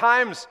 there's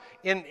times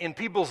in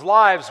people's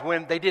lives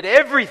when they did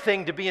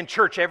everything to be in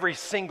church every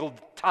single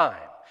time.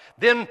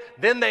 Then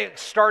they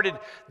started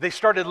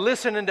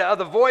listening to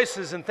other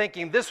voices and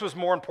thinking this was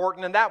more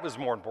important and that was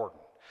more important.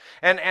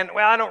 And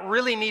well, I don't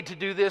really need to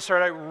do this, or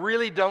I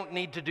really don't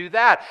need to do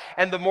that.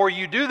 And the more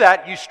you do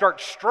that, you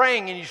start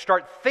straying and you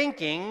start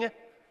thinking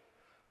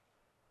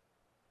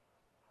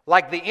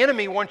like the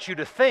enemy wants you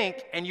to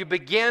think, and you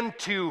begin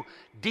to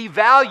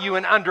devalue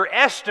and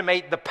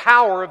underestimate the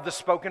power of the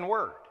spoken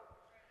word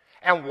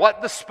and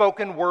what the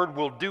spoken word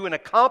will do and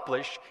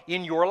accomplish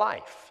in your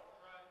life.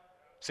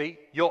 See,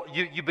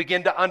 you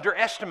begin to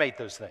underestimate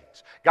those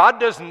things. God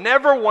does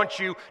never want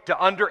you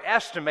to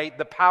underestimate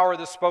the power of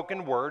the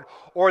spoken word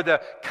or the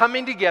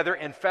coming together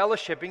and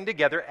fellowshipping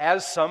together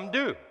as some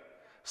do.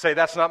 Say,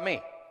 that's not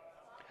me.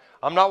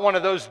 I'm not one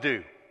of those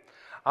do.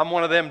 I'm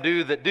one of them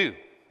do that do.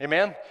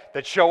 Amen?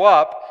 That show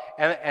up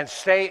and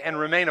stay and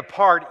remain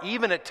apart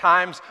even at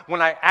times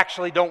when I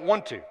actually don't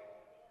want to.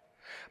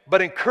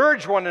 But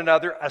encourage one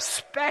another,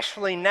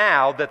 especially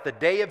now that the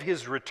day of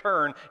His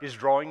return is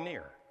drawing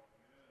near.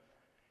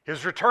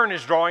 His return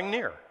is drawing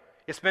near.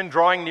 It's been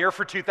drawing near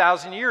for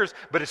 2,000 years,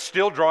 but it's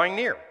still drawing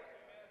near.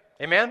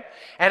 Amen?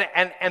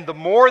 And the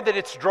more that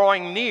it's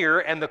drawing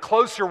near and the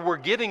closer we're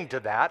getting to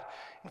that,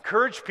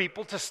 encourage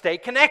people to stay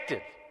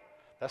connected.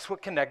 That's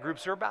what connect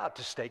groups are about,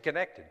 to stay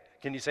connected.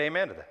 Can you say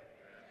amen to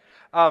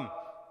that?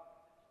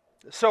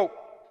 So,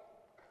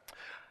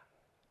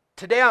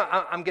 today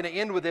I'm going to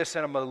end with this,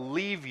 and I'm going to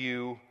leave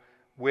you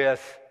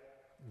with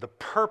the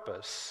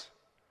purpose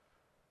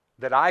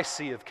that I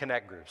see of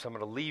connect groups. I'm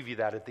going to leave you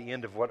that at the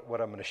end of what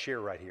I'm going to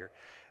share right here.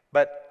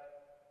 But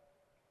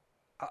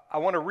I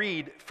want to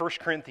read 1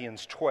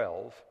 Corinthians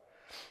 12,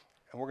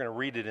 and we're going to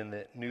read it in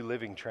the New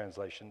Living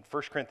Translation.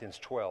 1 Corinthians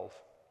 12.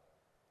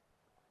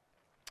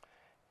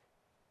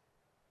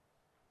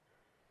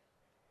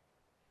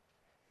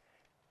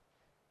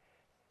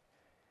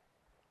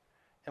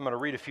 I'm going to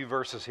read a few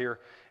verses here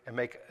and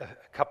make a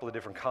couple of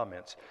different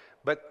comments.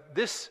 But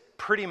this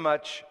pretty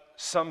much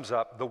sums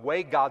up the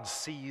way God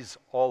sees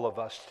all of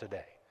us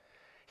today.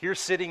 Here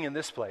sitting in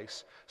this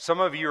place, some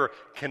of you are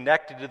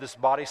connected to this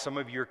body, some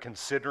of you are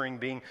considering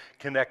being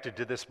connected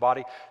to this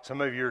body, some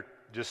of you are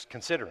just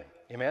considering.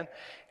 Amen?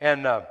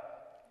 And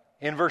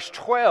in verse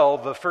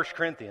 12 of 1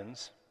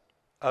 Corinthians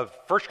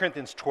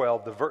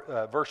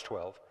 12, verse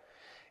 12,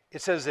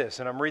 it says this,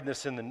 and I'm reading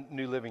this in the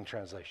New Living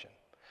Translation.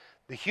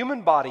 The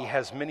human body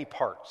has many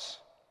parts,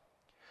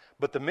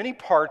 but the many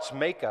parts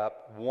make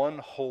up one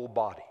whole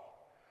body.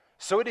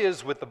 So it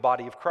is with the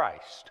body of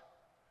Christ.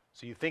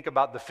 So you think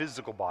about the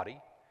physical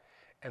body,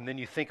 and then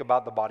you think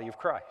about the body of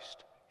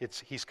Christ.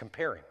 He's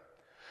comparing.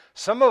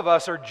 Some of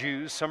us are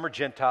Jews, some are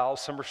Gentiles,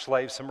 some are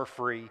slaves, some are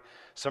free,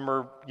 some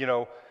are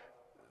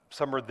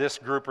this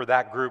group or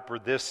that group, or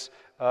this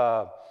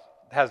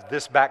has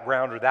this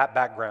background or that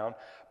background.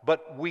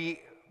 But we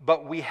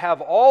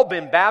have all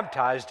been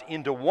baptized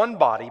into one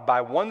body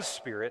by one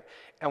Spirit,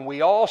 and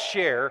we all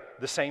share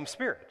the same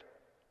Spirit.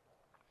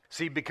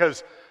 See,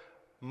 because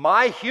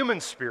my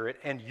human spirit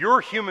and your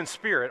human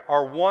spirit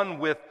are one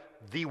with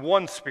the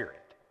one Spirit.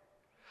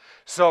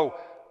 So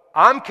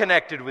I'm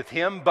connected with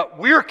Him, but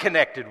we're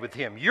connected with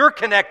Him. You're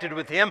connected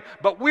with Him,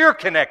 but we're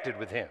connected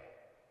with Him.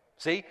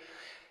 See?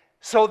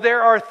 So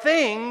there are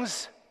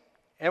things,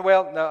 and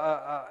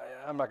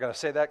I'm not going to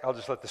say that. I'll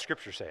just let the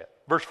Scripture say it.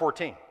 Verse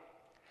 14.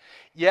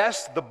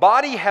 Yes, the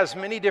body has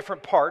many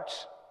different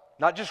parts,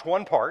 not just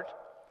one part.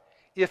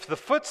 If the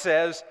foot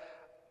says,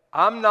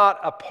 I'm not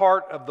a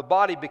part of the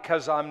body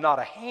because I'm not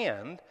a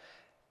hand,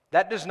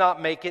 that does not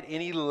make it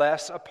any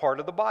less a part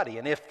of the body.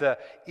 And if the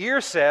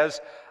ear says,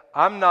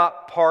 I'm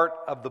not part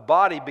of the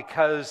body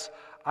because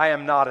I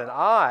am not an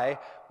eye,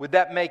 would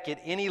that make it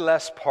any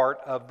less part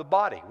of the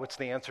body? What's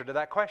the answer to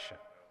that question?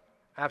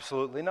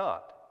 Absolutely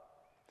not.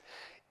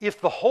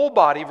 If the whole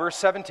body, verse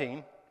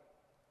 17,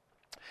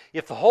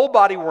 if the whole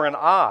body were an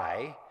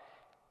eye,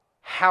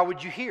 how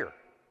would you hear?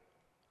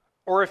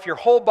 Or if your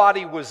whole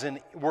body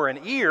were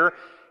an ear,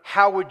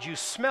 how would you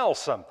smell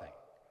something?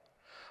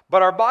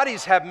 But our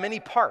bodies have many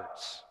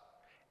parts,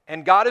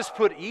 and God has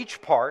put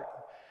each part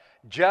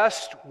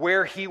just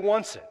where He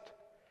wants it.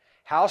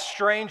 How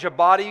strange a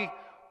body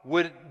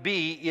would it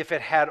be if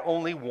it had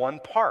only one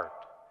part?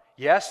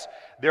 Yes,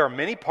 there are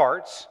many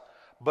parts,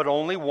 but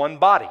only one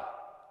body.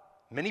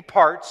 Many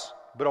parts,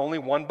 but only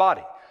one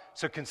body.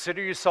 So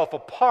consider yourself a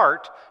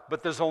part,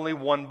 but there's only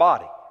one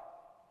body.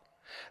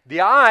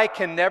 The eye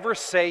can never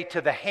say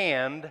to the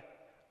hand,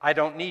 I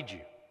don't need you.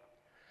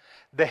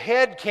 The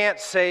head can't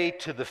say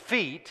to the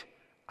feet,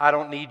 I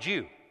don't need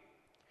you.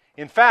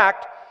 In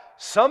fact,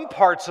 some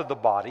parts of the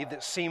body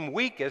that seem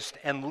weakest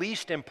and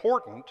least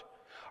important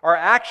are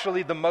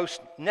actually the most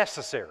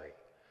necessary,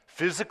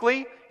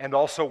 physically and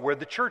also where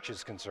the church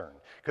is concerned.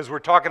 Because we're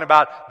talking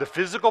about the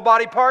physical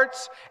body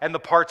parts and the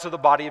parts of the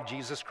body of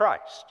Jesus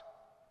Christ.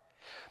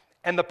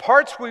 And the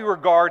parts we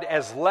regard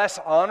as less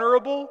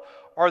honorable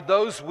are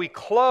those we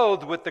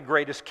clothe with the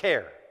greatest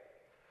care.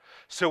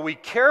 So we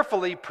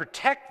carefully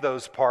protect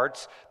those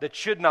parts that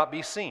should not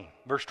be seen.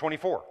 Verse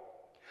 24.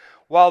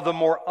 While the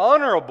more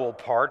honorable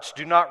parts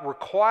do not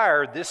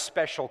require this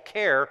special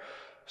care,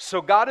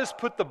 so God has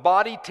put the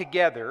body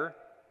together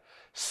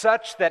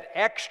such that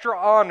extra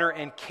honor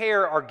and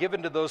care are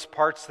given to those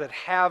parts that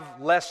have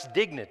less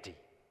dignity.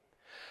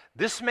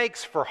 This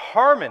makes for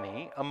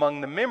harmony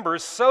among the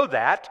members so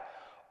that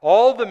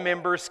all the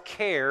members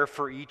care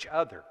for each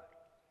other.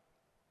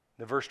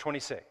 The verse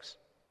 26.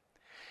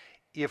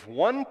 If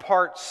one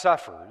part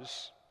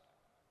suffers,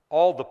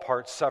 all the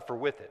parts suffer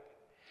with it.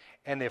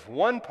 And if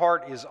one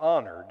part is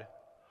honored,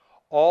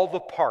 all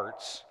the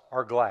parts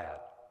are glad.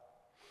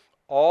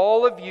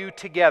 All of you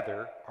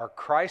together are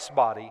Christ's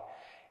body,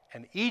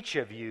 and each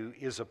of you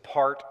is a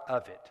part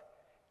of it.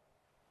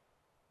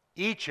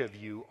 Each of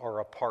you are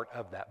a part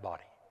of that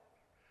body.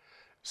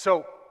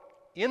 So,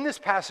 in this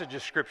passage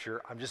of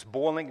Scripture, I'm just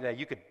boiling. Now,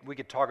 we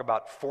could talk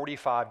about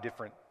 45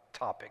 different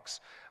topics,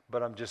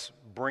 but I'm just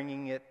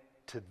bringing it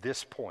to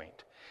this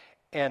point.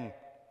 And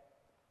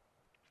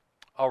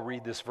I'll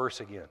read this verse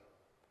again.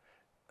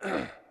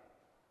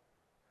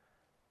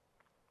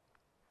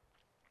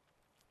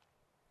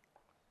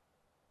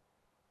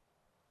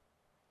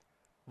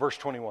 Verse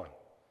 21.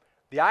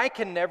 The eye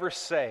can never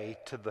say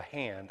to the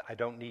hand, I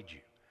don't need you.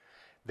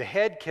 The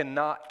head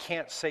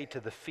can't say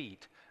to the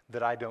feet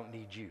that I don't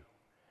need you.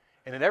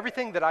 And in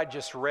everything that I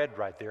just read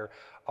right there,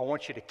 I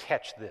want you to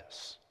catch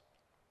this.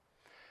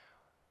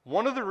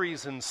 One of the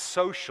reasons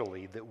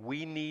socially that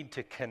we need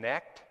to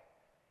connect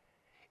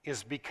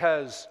is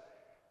because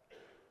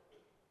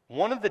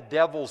one of the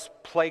devil's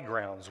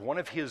playgrounds, one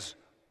of his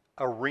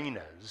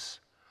arenas,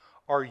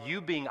 are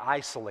you being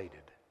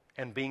isolated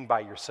and being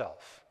by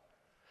yourself.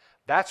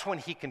 That's when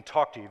he can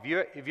talk to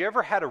you. Have you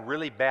ever had a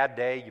really bad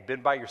day, you've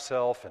been by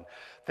yourself and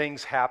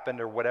things happened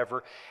or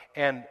whatever,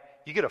 and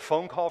you get a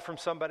phone call from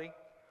somebody,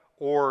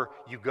 or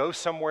you go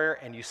somewhere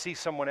and you see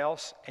someone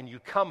else and you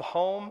come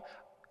home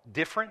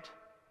different?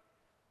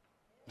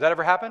 Does that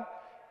ever happen?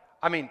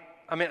 I'm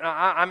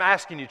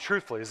asking you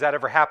truthfully, has that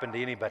ever happened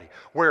to anybody?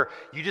 Where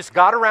you just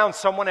got around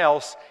someone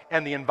else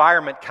and the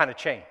environment kind of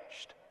changed?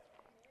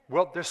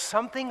 Well, there's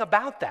something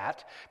about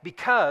that,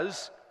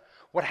 because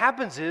what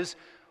happens is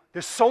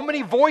there's so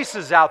many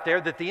voices out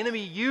there that the enemy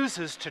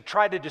uses to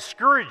try to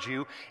discourage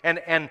you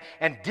and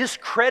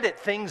discredit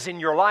things in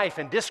your life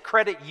and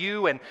discredit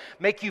you and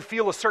make you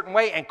feel a certain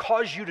way and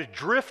cause you to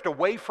drift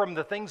away from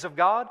the things of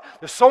God.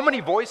 There's so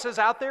many voices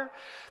out there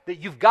that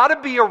you've got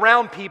to be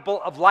around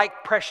people of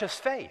like precious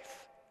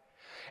faith.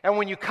 And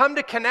when you come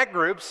to connect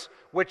groups,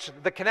 which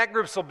the connect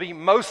groups will be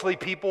mostly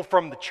people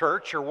from the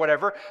church or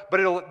whatever, but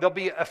there'll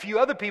be a few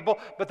other people,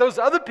 but those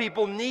other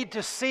people need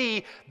to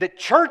see that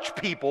church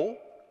people,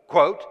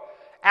 quote,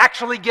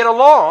 actually get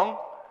along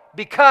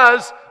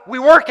because we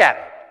work at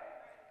it.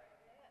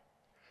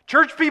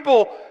 Church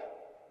people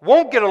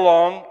won't get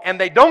along, and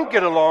they don't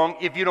get along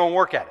if you don't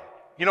work at it.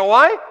 You know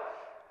why?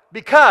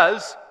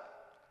 Because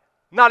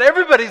not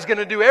everybody's going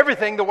to do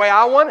everything the way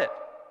I want it.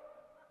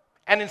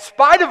 And in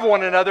spite of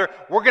one another,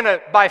 we're going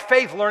to, by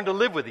faith, learn to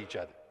live with each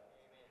other.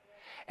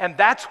 And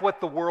that's what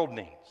the world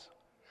needs.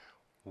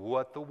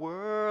 What the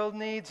world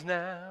needs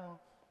now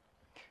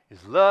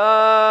is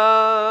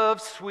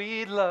love,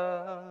 sweet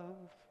love.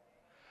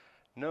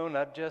 No,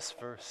 not just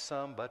for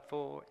some, but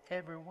for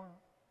everyone.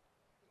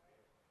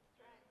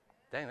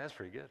 Dang, that's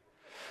pretty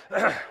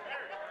good.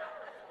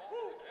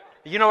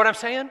 You know what I'm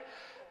saying?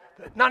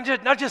 Not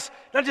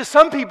just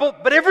some people,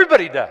 but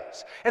everybody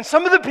does. And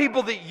some of the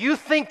people that you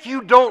think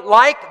you don't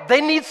like,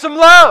 they need some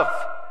love.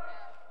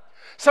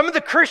 Some of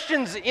the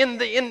Christians in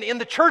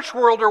the church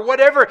world or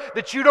whatever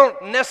that you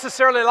don't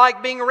necessarily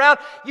like being around,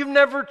 you've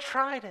never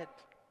tried it.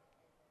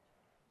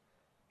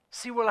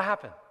 See what'll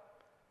happen.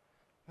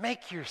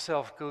 Make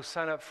yourself go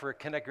sign up for a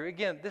Connect group.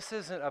 Again, this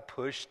isn't a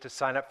push to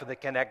sign up for the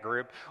Connect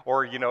group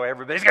or,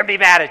 everybody's going to be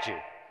mad at you.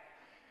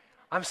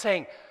 I'm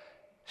saying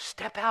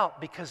step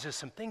out, because there's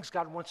some things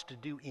God wants to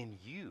do in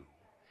you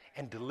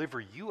and deliver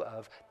you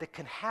of that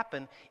can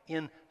happen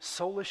in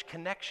soulish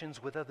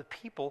connections with other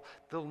people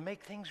that'll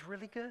make things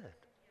really good.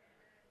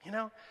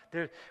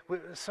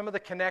 Some of the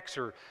connects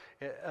are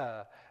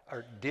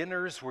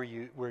dinners where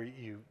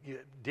you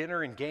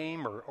dinner and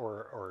game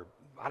or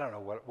I don't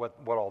know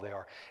what all they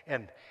are,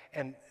 and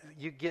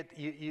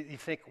you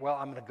think, well,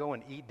 I'm going to go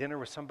and eat dinner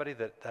with somebody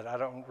that I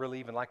don't really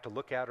even like to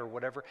look at or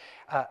whatever.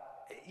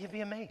 You'd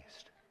be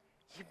amazed.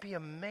 You'd be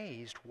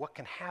amazed what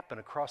can happen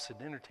across the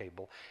dinner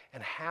table,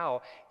 and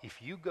how,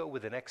 if you go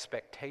with an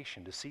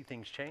expectation to see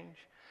things change,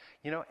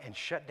 and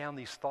shut down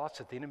these thoughts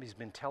that the enemy's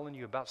been telling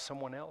you about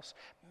someone else,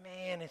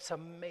 man, it's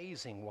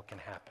amazing what can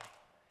happen.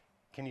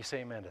 Can you say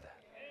amen to that?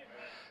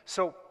 Amen.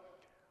 So,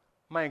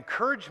 my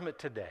encouragement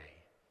today,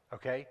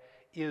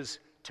 is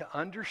to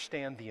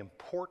understand the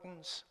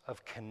importance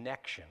of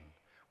connection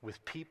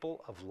with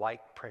people of like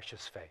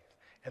precious faith.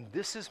 And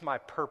this is my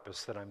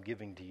purpose that I'm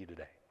giving to you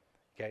today,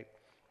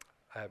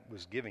 I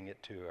was giving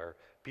it to our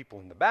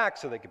people in the back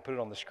so they could put it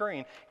on the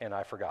screen, and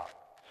I forgot.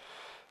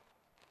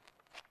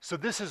 So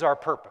this is our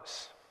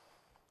purpose.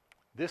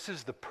 This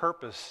is the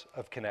purpose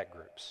of connect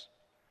groups: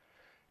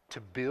 to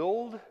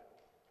build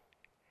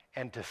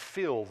and to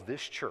fill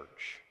this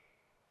church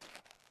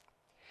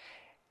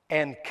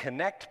and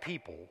connect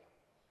people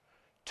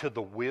to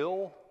the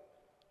will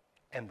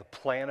and the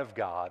plan of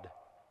God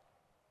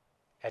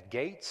at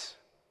Gates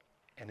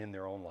and in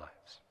their own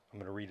lives. I'm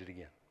going to read it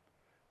again.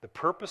 The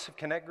purpose of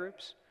connect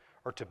groups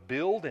are to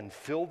build and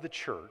fill the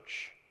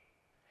church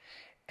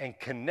and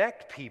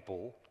connect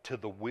people to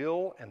the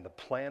will and the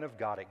plan of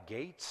God at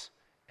Gates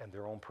and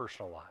their own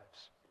personal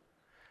lives.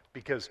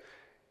 Because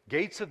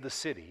Gates of the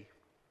city,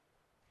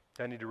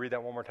 do I need to read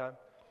that one more time?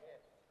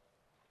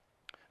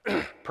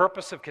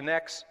 Purpose of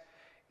connects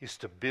is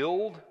to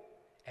build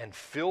and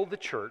fill the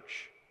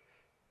church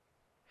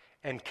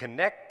and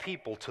connect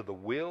people to the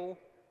will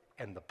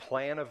and the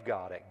plan of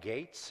God at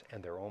Gates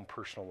and their own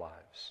personal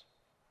lives.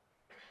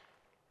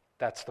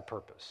 That's the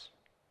purpose.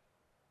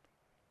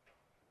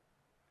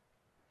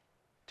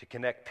 To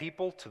connect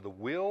people to the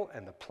will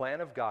and the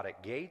plan of God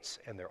at Gates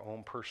and their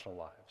own personal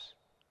lives.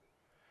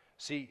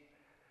 See,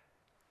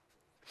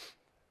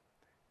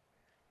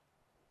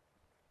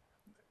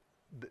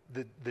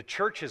 the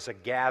church is a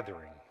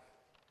gathering.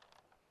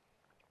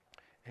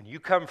 And you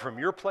come from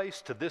your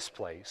place to this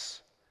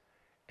place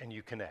and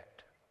you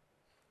connect.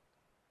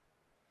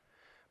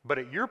 But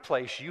at your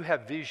place, you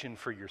have vision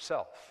for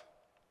yourself.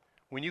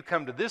 When you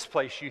come to this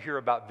place, you hear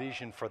about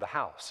vision for the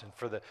house and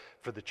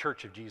for the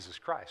church of Jesus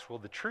Christ. Well,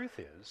 the truth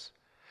is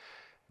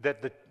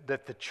that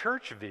the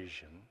church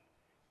vision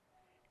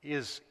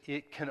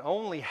it can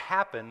only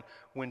happen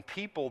when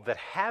people that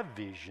have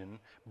vision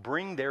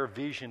bring their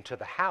vision to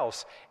the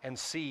house and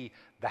see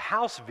the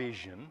house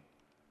vision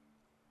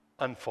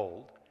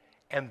unfold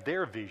and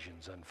their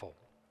visions unfold.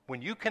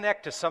 When you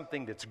connect to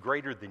something that's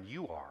greater than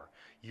you are,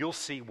 you'll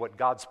see what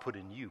God's put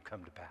in you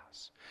come to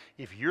pass.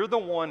 If you're the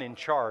one in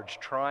charge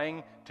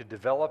trying to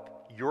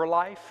develop your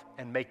life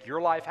and make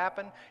your life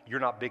happen, you're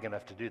not big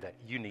enough to do that.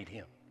 You need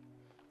Him.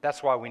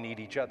 That's why we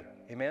need each other.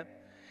 Amen?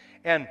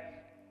 And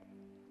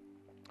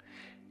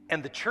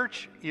the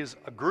church is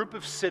a group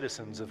of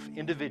citizens, of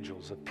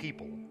individuals, of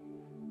people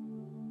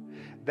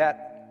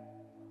that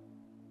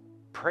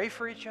pray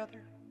for each other,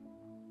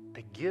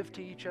 they give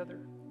to each other,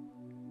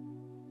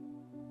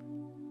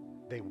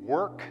 they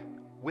work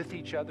with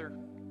each other,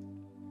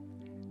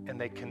 and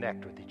they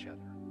connect with each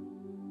other.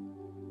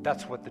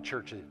 That's what the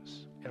church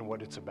is and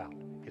what it's about.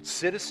 It's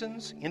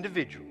citizens,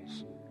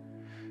 individuals,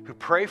 who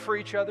pray for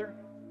each other,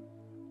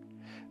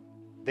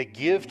 they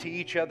give to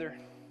each other,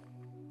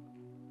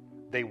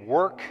 they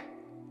work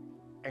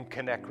and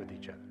connect with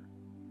each other.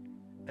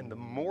 And the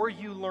more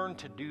you learn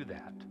to do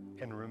that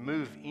and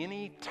remove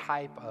any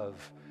type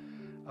of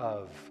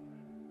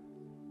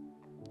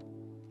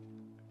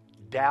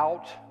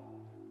doubt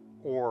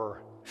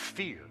or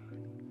fear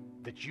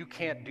that you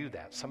can't do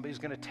that. Somebody's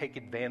going to take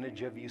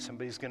advantage of you.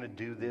 Somebody's going to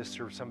do this,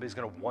 or somebody's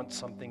going to want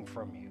something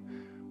from you.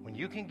 When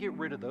you can get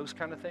rid of those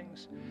kind of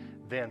things,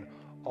 then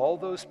all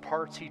those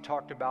parts he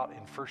talked about in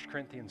 1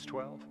 Corinthians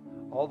 12,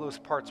 all those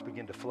parts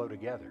begin to flow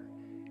together.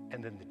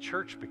 And then the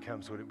church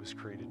becomes what it was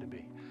created to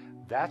be.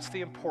 That's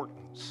the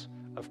importance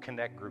of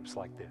connect groups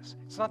like this.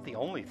 It's not the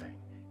only thing.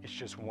 It's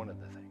just one of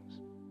the things.